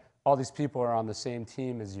that all these people are on the same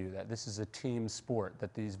team as you, that this is a team sport,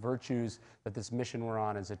 that these virtues, that this mission we're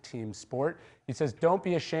on is a team sport. He says, don't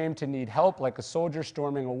be ashamed to need help like a soldier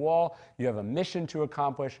storming a wall. You have a mission to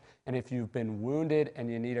accomplish, and if you've been wounded and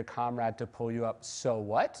you need a comrade to pull you up, so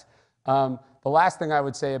what? The last thing I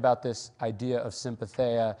would say about this idea of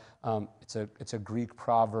sympatheia, it's a Greek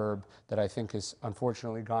proverb that I think has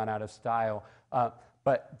unfortunately gone out of style.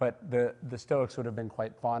 But the Stoics would have been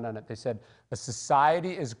quite fond on it. They said, a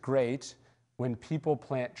society is great when people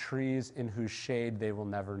plant trees in whose shade they will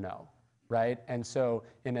never know, right? And so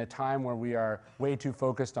in a time where we are way too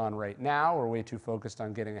focused on right now, we're way too focused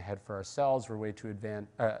on getting ahead for ourselves, we're way too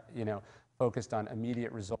focused on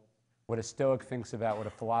immediate results. What a Stoic thinks about, what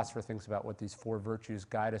a philosopher thinks about, what these four virtues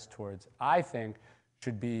guide us towards, I think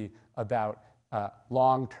should be about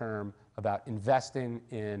long-term, about investing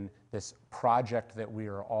in this project that we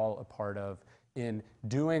are all a part of, in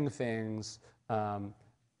doing things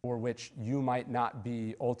for which you might not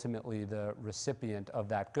be ultimately the recipient of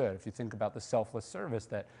that good. If you think about the selfless service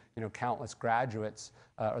that countless graduates,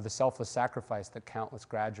 or the selfless sacrifice that countless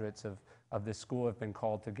graduates of this school have been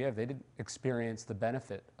called to give, they didn't experience the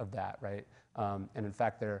benefit of that, right? And in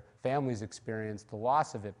fact, their families experienced the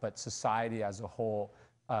loss of it, but society as a whole,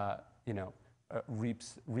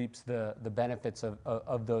 reaps the benefits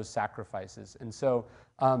of those sacrifices. And so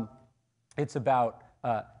it's about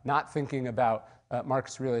not thinking about,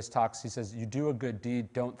 Marcus Aurelius talks, he says, you do a good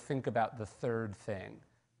deed, don't think about the third thing.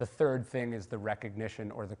 The third thing is the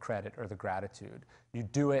recognition or the credit or the gratitude. You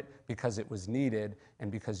do it because it was needed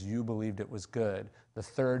and because you believed it was good. The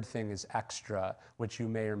third thing is extra, which you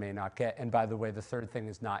may or may not get. And by the way, the third thing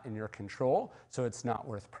is not in your control, so it's not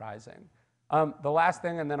worth prizing. The last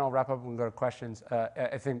thing, and then I'll wrap up and go to questions.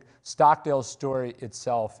 I think Stockdale's story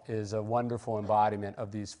itself is a wonderful embodiment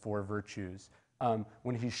of these 4 virtues.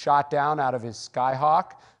 When he's shot down out of his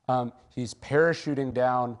Skyhawk, he's parachuting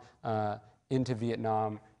down into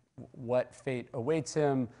Vietnam. What fate awaits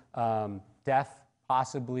him? Death,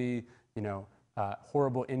 possibly.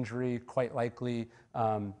 Horrible injury, quite likely.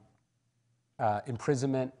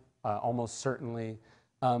 Imprisonment, almost certainly.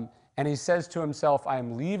 And he says to himself, I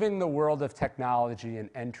am leaving the world of technology and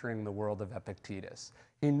entering the world of Epictetus.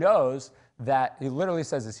 He knows that, he literally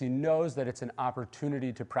says this, he knows that it's an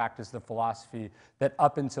opportunity to practice the philosophy that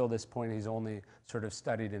up until this point he's only sort of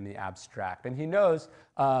studied in the abstract. And he knows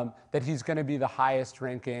that he's going to be the highest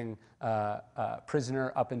ranking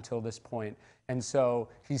prisoner up until this point. And so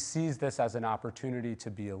he sees this as an opportunity to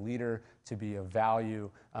be a leader, to be of value,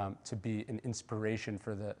 to be an inspiration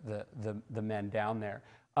for the men down there.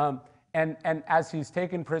 And as he's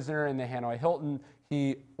taken prisoner in the Hanoi Hilton,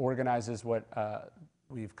 he organizes what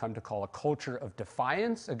we've come to call a culture of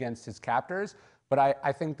defiance against his captors. But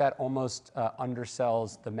I think that almost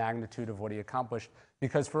undersells the magnitude of what he accomplished,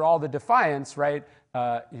 because for all the defiance, right,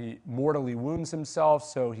 he mortally wounds himself,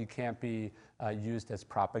 so he can't be used as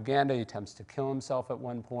propaganda. He attempts to kill himself at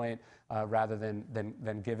one point rather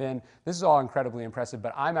than give in. This is all incredibly impressive,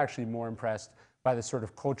 but I'm actually more impressed by the sort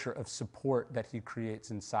of culture of support that he creates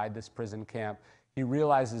inside this prison camp. He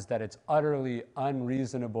realizes that it's utterly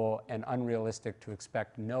unreasonable and unrealistic to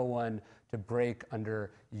expect no one to break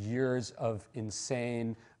under years of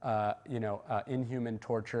insane, inhuman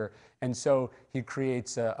torture. And so he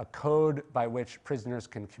creates a code by which prisoners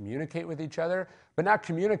can communicate with each other, but not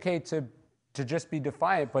communicate to just be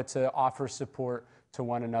defiant, but to offer support to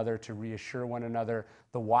one another, to reassure one another.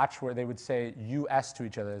 The watch where they would say U.S. to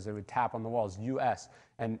each other as they would tap on the walls, U.S.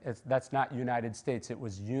 And that's not United States. It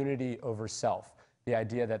was unity over self. The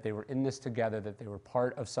idea that they were in this together, that they were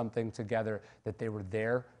part of something together, that they were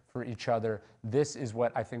there for each other. This is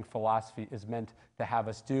what I think philosophy is meant to have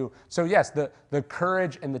us do. So yes, the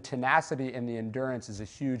courage and the tenacity and the endurance is a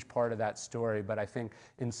huge part of that story, but I think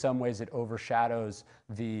in some ways it overshadows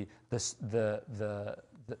the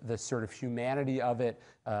sort of humanity of it,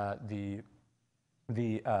 the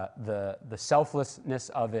selflessness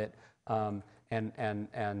of it, and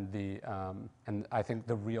I think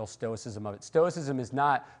the real stoicism of it. Stoicism is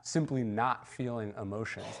not simply not feeling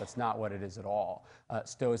emotions. That's not what it is at all.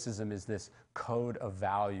 Stoicism is this code of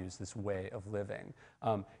values, this way of living.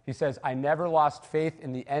 He says, I never lost faith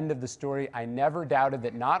in the end of the story. I never doubted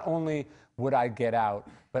that not only would I get out,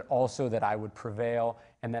 but also that I would prevail,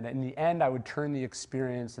 and that in the end I would turn the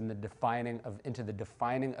experience into the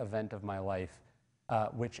defining event of my life,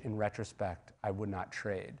 which in retrospect I would not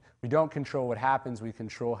trade. We don't control what happens, we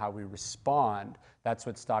control how we respond. That's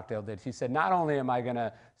what Stockdale did. He said, not only am I going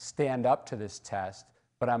to stand up to this test,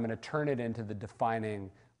 but I'm going to turn it into the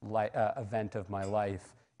defining event of my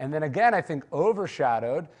life. And then again, I think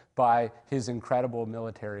overshadowed by his incredible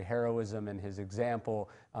military heroism and his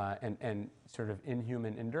example and sort of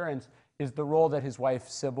inhuman endurance, is the role that his wife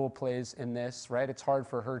Sybil plays in this, right? It's hard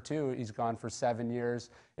for her too. He's gone for 7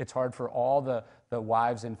 years. It's hard for all the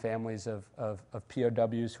wives and families of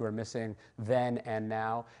POWs who are missing then and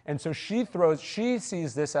now. And so she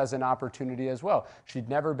sees this as an opportunity as well. She'd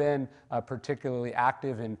never been particularly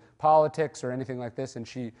active in politics or anything like this, and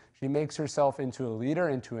she makes herself into a leader,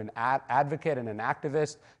 into an advocate and an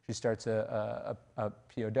activist. She starts a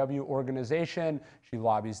POW organization. She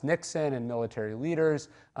lobbies Nixon and military leaders.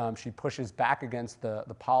 She pushes back against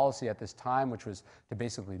the policy at this time, which was to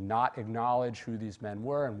basically not acknowledge who these men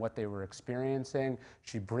were and what they were experiencing.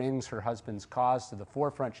 She brings her husband's cause to the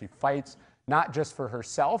forefront. She fights not just for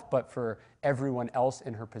herself, but for everyone else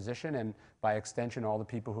in her position, and by extension, all the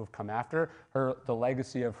people who have come after her. The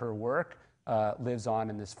legacy of her work lives on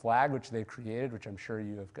in this flag, which they created, which I'm sure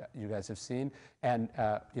you guys have seen. And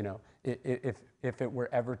if it were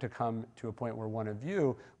ever to come to a point where one of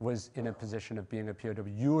you was in a position of being a POW,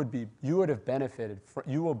 you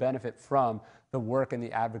will benefit from the work and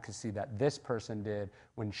the advocacy that this person did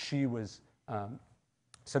when she was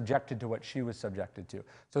subjected to what she was subjected to.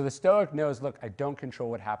 So the Stoic knows, look, I don't control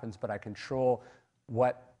what happens, but I control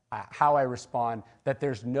how I respond, that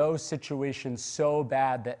there's no situation so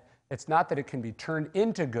bad that it's not that it can be turned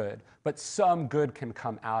into good, but some good can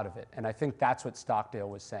come out of it. And I think that's what Stockdale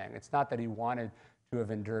was saying. It's not that he wanted to have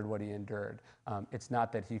endured what he endured. It's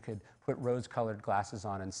not that he could put rose-colored glasses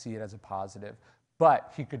on and see it as a positive,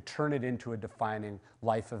 but he could turn it into a defining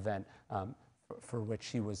life event for which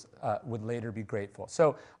he would later be grateful.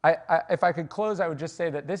 So if I could close, I would just say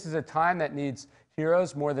that this is a time that needs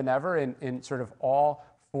heroes more than ever in sort of all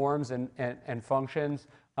forms and functions.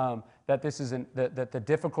 that this is that the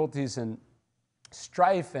difficulties and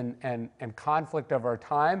strife and conflict of our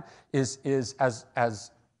time is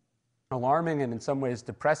as alarming and in some ways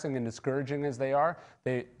depressing and discouraging as they are.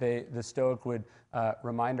 The Stoic would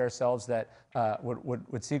remind ourselves that,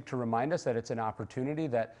 would seek to remind us that it's an opportunity,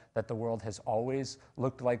 that the world has always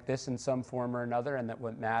looked like this in some form or another, and that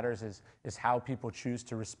what matters is how people choose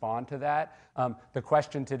to respond to that. The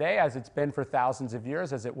question today, as it's been for thousands of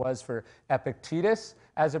years, as it was for Epictetus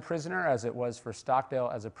as a prisoner, as it was for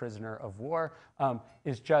Stockdale as a prisoner of war,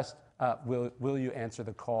 is just, will you answer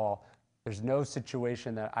the call? There's no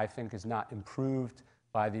situation that I think is not improved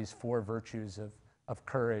by these four virtues of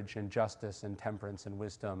courage and justice and temperance and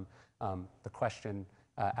wisdom. The question,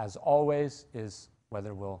 as always, is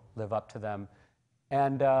whether we'll live up to them.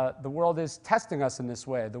 And the world is testing us in this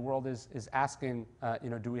way. The world is asking,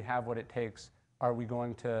 do we have what it takes? Are we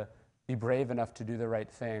going to be brave enough to do the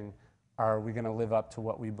right thing? Are we going to live up to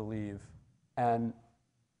what we believe? And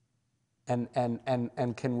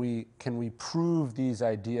can we prove these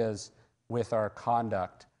ideas with our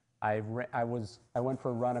conduct? I went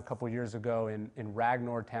for a run a couple years ago in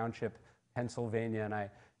Ragnor Township, Pennsylvania, and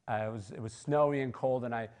it was snowy and cold,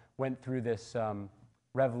 and I went through this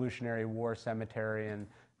Revolutionary War cemetery, and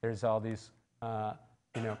there's all these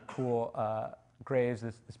cool graves.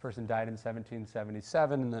 This person died in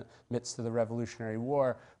 1777 in the midst of the Revolutionary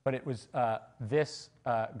War, but it was this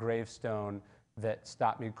gravestone that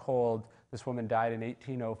stopped me cold. This woman died in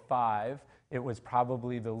 1805. It was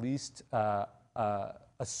probably the least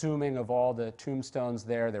assuming of all the tombstones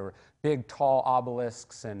there. There were big, tall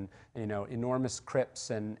obelisks and enormous crypts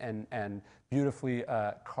and beautifully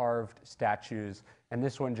carved statues. And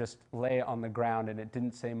this one just lay on the ground, and it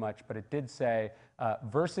didn't say much, but it did say,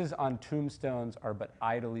 "Verses on tombstones are but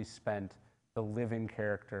idly spent. The living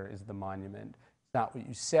character is the monument." It's not what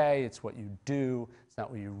you say, it's what you do. It's not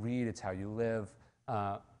what you read, it's how you live.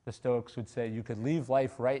 The Stoics would say you could leave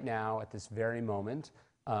life right now at this very moment.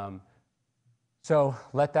 So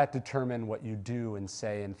let that determine what you do and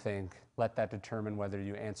say and think. Let that determine whether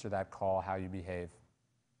you answer that call, how you behave.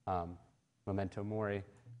 Memento mori.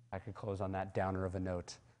 I could close on that downer of a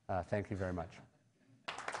note. Thank you very much.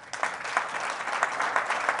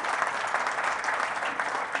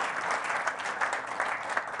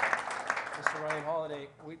 Mr. Ryan Holliday,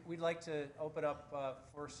 we'd like to open up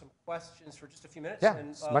for some questions for just a few minutes. Yeah, and,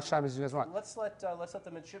 as much time as you guys want. Let's let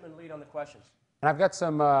the midshipman lead on the questions. And I've got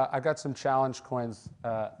some challenge coins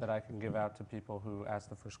that I can give out to people who ask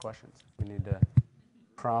the first questions. If we need to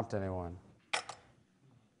prompt anyone.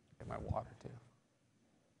 Get my water too.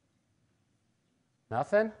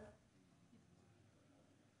 Nothing?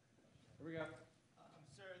 Here we go.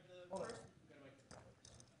 Sir, the first...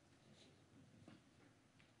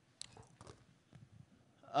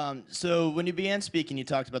 So when you began speaking, you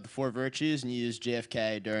talked about the four virtues, and you used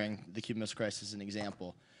JFK during the Cuban Missile Crisis as an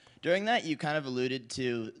example. During that, you kind of alluded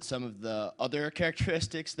to some of the other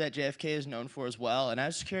characteristics that JFK is known for as well, and I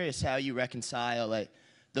was just curious how you reconcile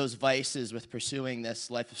those vices with pursuing this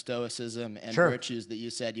life of Stoicism and virtues that you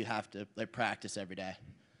said you have to practice every day.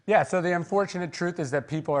 Yeah, so the unfortunate truth is that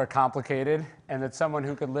people are complicated, and that someone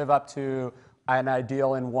who could live up to an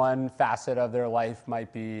ideal in one facet of their life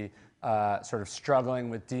might be sort of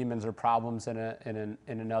struggling with demons or problems in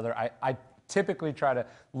another. I typically try to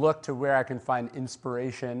look to where I can find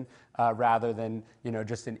inspiration rather than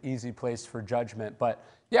just an easy place for judgment. But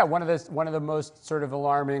yeah, one of the most sort of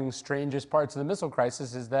alarming, strangest parts of the missile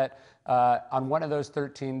crisis is that on one of those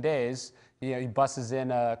 13 days, he busses in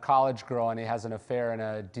a college girl and he has an affair in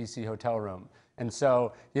a DC hotel room. And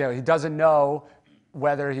so he doesn't know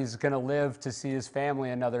whether he's going to live to see his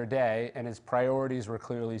family another day, and his priorities were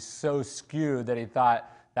clearly so skewed that he thought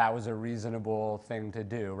that was a reasonable thing to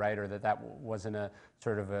do, right? Or that wasn't a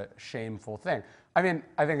sort of a shameful thing. I mean,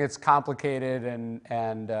 I think it's complicated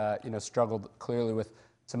and struggled clearly with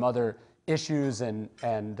some other issues and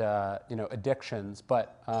addictions,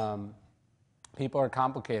 but people are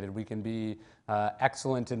complicated. We can be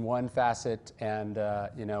excellent in one facet and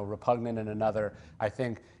repugnant in another. I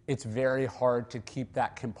think it's very hard to keep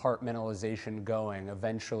that compartmentalization going.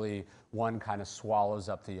 Eventually, one kind of swallows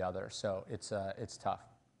up the other, so it's tough.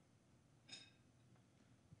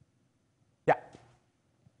 Yeah.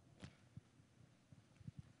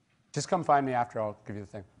 Just come find me after. I'll give you the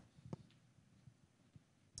thing.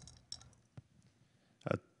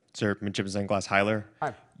 Sir, Midshipman Glass Heiler.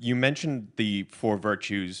 Hi. You mentioned the four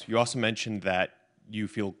virtues. You also mentioned that you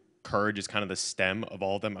feel courage is kind of the stem of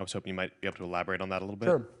all of them. I was hoping you might be able to elaborate on that a little bit.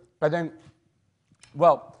 Sure. I think,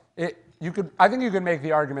 well, I think you could make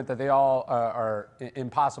the argument that they all are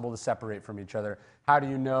impossible to separate from each other. How do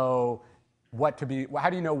you know how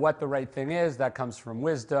do you know what the right thing is? That comes from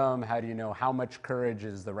wisdom. How do you know how much courage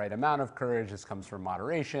is the right amount of courage? This comes from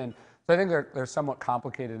moderation. So I think they're somewhat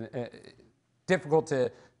complicated, difficult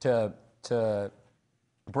to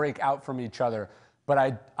break out from each other.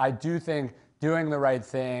 But I do think doing the right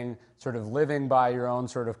thing, sort of living by your own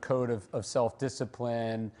sort of code of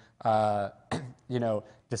self-discipline,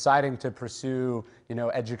 deciding to pursue,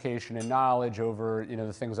 education and knowledge over,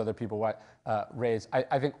 the things other people raise.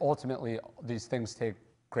 I think ultimately these things take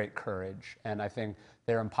great courage, and I think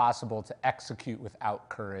they're impossible to execute without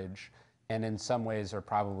courage, and in some ways are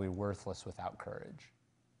probably worthless without courage.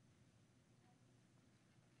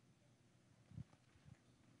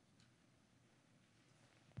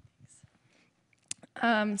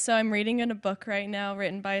 So I'm reading in a book right now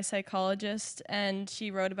written by a psychologist, and she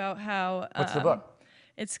wrote about how... What's the book?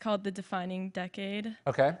 It's called The Defining Decade.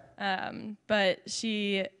 Okay. But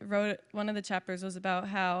she wrote, one of the chapters was about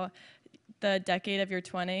how the decade of your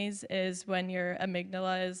 20s is when your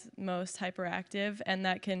amygdala is most hyperactive, and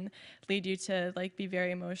that can lead you to be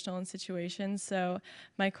very emotional in situations. So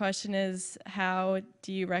my question is, how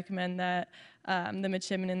do you recommend that the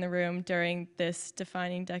midshipmen in the room during this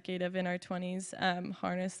defining decade of in our 20s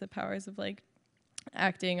harness the powers of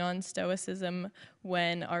acting on Stoicism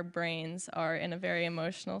when our brains are in a very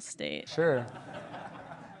emotional state? Sure.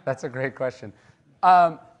 That's a great question.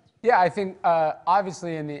 Yeah, I think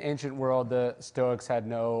obviously in the ancient world, the Stoics had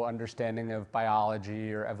no understanding of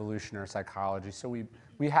biology or evolution or psychology. So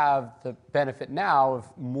we have the benefit now of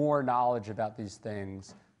more knowledge about these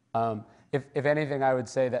things. If anything, I would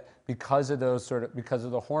say that because of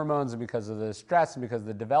the hormones and because of the stress and because of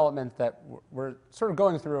the development that we're sort of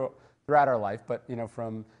going throughout our life, but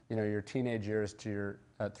from your teenage years to your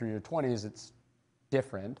through your 20s, it's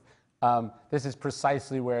different. This is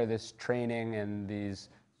precisely where this training and these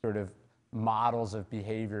sort of models of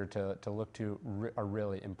behavior to look to are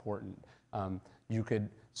really important. You could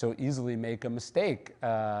so easily make a mistake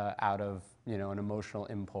out of an emotional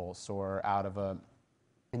impulse or out of a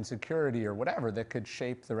insecurity or whatever that could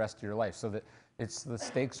shape the rest of your life. So that the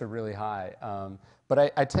stakes are really high.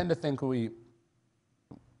 But I tend to think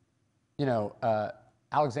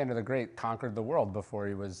Alexander the Great conquered the world before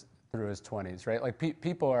he was through his 20s, right?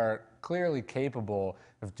 People are clearly capable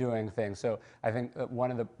of doing things. So I think that one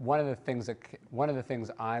of the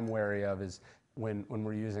things I'm wary of is when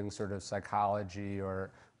we're using sort of psychology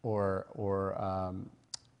or sort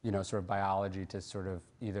of biology to sort of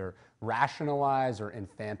either rationalize or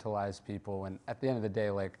infantilize people. And at the end of the day,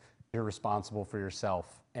 you're responsible for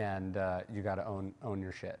yourself, and you got to own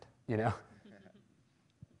your shit.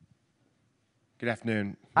 Good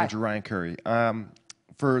afternoon, Hi. Major Ryan Curry.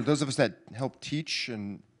 For those of us that help teach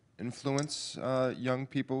and influence young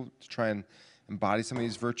people to try and embody some of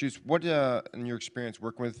these virtues, what, in your experience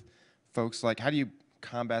working with folks, how do you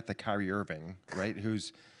combat the Kyrie Irving, right,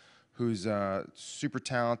 who's super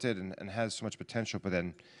talented and has so much potential, but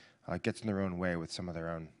then gets in their own way with some of their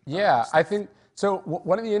own Yeah, stuff? I think, so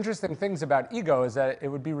one of the interesting things about ego is that it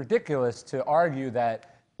would be ridiculous to argue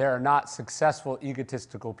that there are not successful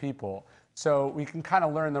egotistical people. So we can kind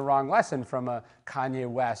of learn the wrong lesson from a Kanye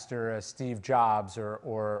West or a Steve Jobs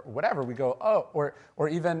or whatever. We go, oh, or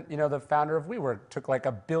even, the founder of WeWork took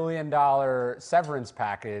 $1 billion severance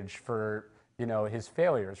package for, his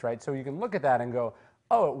failures, right? So you can look at that and go,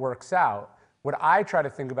 oh, it works out. What I try to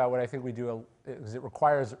think about, what I think we do, is it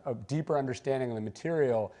requires a deeper understanding of the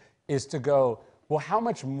material, is to go, well, how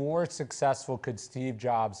much more successful could Steve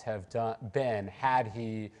Jobs have been had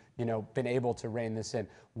he, been able to rein this in?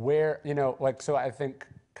 Where, so I think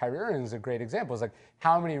Kyrie Irving is a great example. It's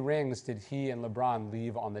how many rings did he and LeBron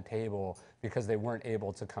leave on the table because they weren't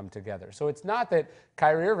able to come together? So it's not that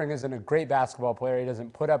Kyrie Irving isn't a great basketball player. He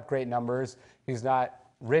doesn't put up great numbers. He's not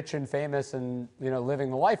rich and famous and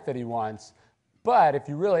living the life that he wants. But if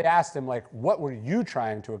you really asked him, what were you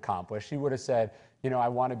trying to accomplish? He would have said, I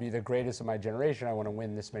want to be the greatest of my generation. I want to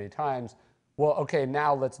win this many times. Well, okay,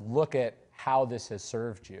 now let's look at how this has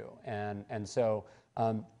served you. And so,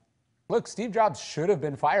 look, Steve Jobs should have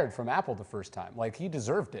been fired from Apple the first time. He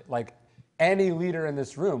deserved it. Any leader in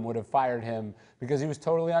this room would have fired him because he was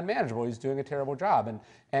totally unmanageable. He was doing a terrible job.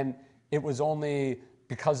 And it was only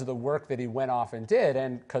because of the work that he went off and did,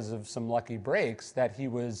 and because of some lucky breaks, that he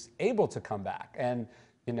was able to come back. And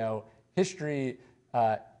history,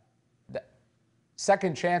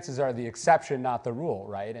 second chances are the exception, not the rule,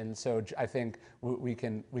 right? And so I think we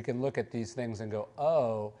can look at these things and go,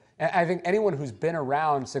 oh. And I think anyone who's been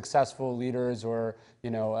around successful leaders or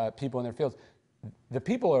people in their fields, the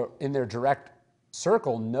people are in their direct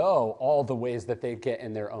circle know all the ways that they get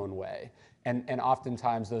in their own way. And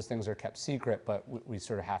oftentimes those things are kept secret, but we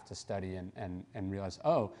sort of have to study and realize,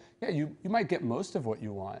 oh, yeah, you might get most of what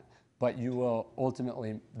you want, but you will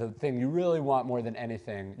ultimately, the thing you really want more than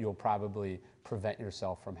anything, you'll probably prevent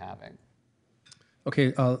yourself from having. Okay,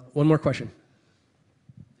 one more question.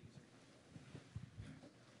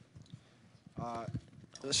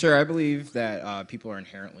 Sir, I believe that people are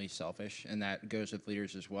inherently selfish, and that goes with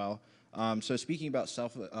leaders as well. So speaking about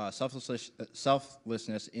selflessness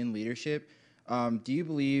in leadership, do you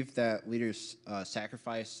believe that leaders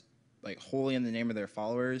sacrifice like wholly in the name of their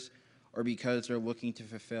followers, or because they're looking to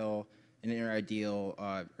fulfill an inner ideal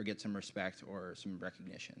or get some respect or some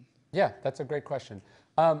recognition? Yeah, that's a great question.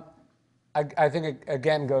 I think it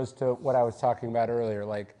again goes to what I was talking about earlier.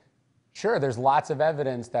 Like, sure, there's lots of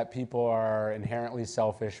evidence that people are inherently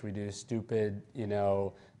selfish. We do stupid,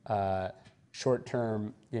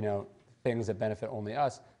 short-term, things that benefit only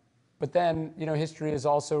us. But then, history is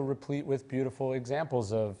also replete with beautiful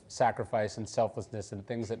examples of sacrifice and selflessness and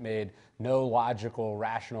things that made no logical,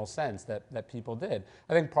 rational sense that people did.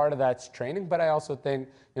 I think part of that's training, but I also think,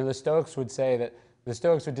 the Stoics would say that the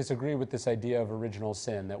Stoics would disagree with this idea of original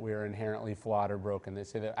sin, that we are inherently flawed or broken. They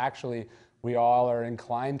say that actually we all are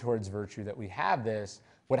inclined towards virtue, that we have this.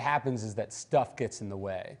 What happens is that stuff gets in the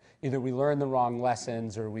way. Either we learn the wrong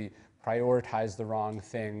lessons, or we prioritize the wrong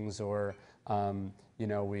things, or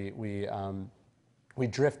we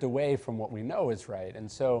drift away from what we know is right. And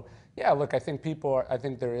so, yeah, look, I think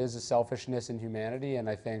there is a selfishness in humanity, and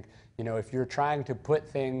I think, if you're trying to put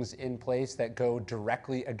things in place that go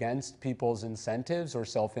directly against people's incentives or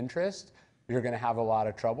self-interest, you're going to have a lot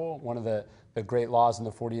of trouble. One of the great laws in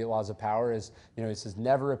the 48 Laws of Power is, it says,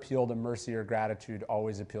 never appeal to mercy or gratitude,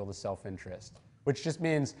 always appeal to self-interest. Which just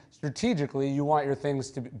means strategically you want your things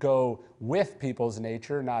to go with people's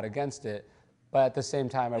nature, not against it. But at the same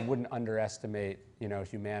time, I wouldn't underestimate,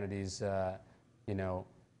 humanity's,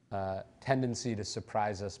 tendency to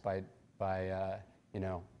surprise us by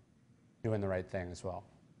doing the right thing as well.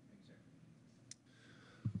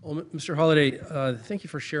 Well, Mr. Holliday, thank you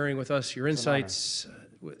for sharing with us your insights.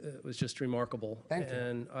 It was just remarkable. Thank you.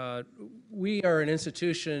 And we are an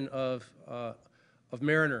institution of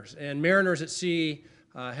mariners, and mariners at sea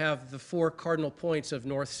have the 4 cardinal points of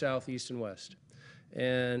north, south, east, and west.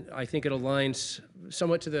 And I think it aligns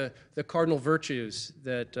somewhat to the cardinal virtues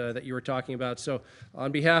that you were talking about. So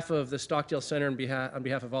on behalf of the Stockdale Center and on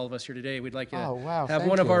behalf of all of us here today, we'd like to have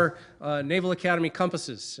one of our Naval Academy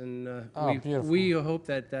compasses. And we hope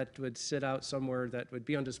that would sit out somewhere, that would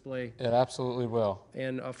be on display. It absolutely will.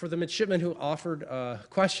 And for the midshipmen who offered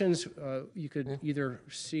questions, you could either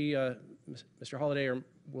see Mr. Holliday, or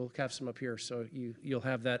we'll have some up here, so you'll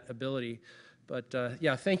have that ability. But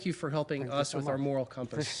yeah, thank you for helping us with our moral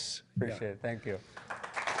compass. Appreciate it. Thank you.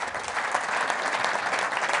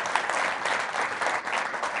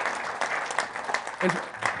 And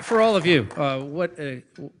for all of you, what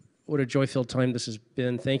a joy-filled time this has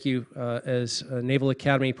been. Thank you as Naval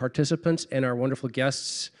Academy participants and our wonderful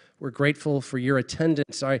guests. We're grateful for your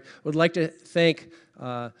attendance. I would like to thank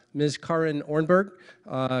Ms. Karin Ornberg.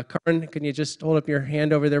 Karin, can you just hold up your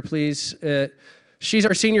hand over there, please? She's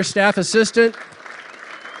our senior staff assistant.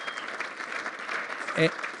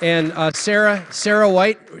 And Sarah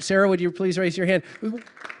White. Sarah, would you please raise your hand?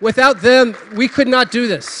 Without them, we could not do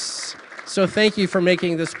this. So thank you for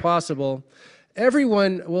making this possible.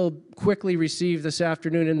 Everyone will quickly receive this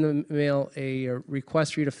afternoon in the mail a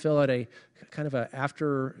request for you to fill out a kind of a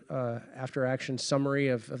after action summary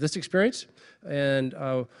of this experience. And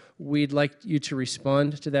we'd like you to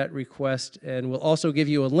respond to that request, and we'll also give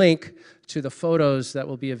you a link to the photos that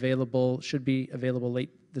will be available, should be available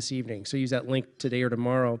late this evening. So use that link today or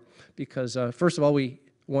tomorrow, because first of all, we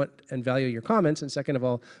want and value your comments, and second of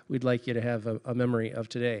all, we'd like you to have a memory of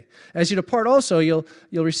today. As you depart also, you'll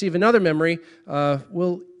receive another memory.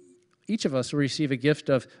 Each of us will receive a gift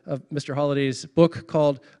of Mr. Holliday's book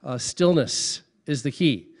called Stillness is the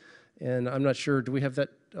Key. And I'm not sure, do we have that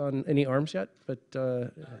on any arms yet? But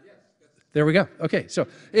there we go. Okay, so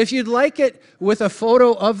if you'd like it with a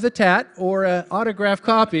photo of the tat or an autographed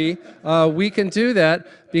copy, we can do that,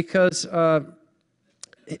 because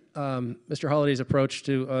Mr. Holliday's approach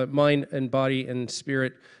to mind and body and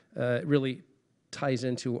spirit really ties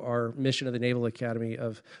into our mission of the Naval Academy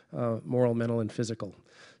of moral, mental, and physical.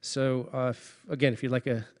 So again, if you'd like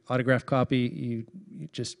an autographed copy, you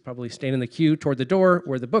just probably stand in the queue toward the door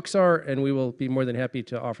where the books are, and we will be more than happy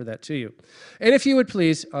to offer that to you. And if you would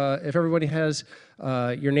please, if everybody has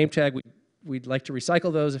your name tag, we we'd like to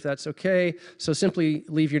recycle those if that's okay. So simply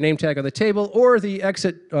leave your name tag on the table, or the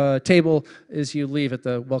exit table as you leave at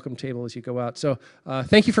the welcome table as you go out. So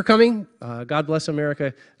thank you for coming. God bless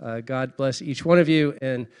America. God bless each one of you.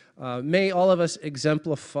 And may all of us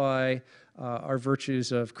exemplify our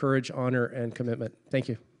virtues of courage, honor, and commitment. Thank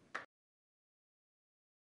you.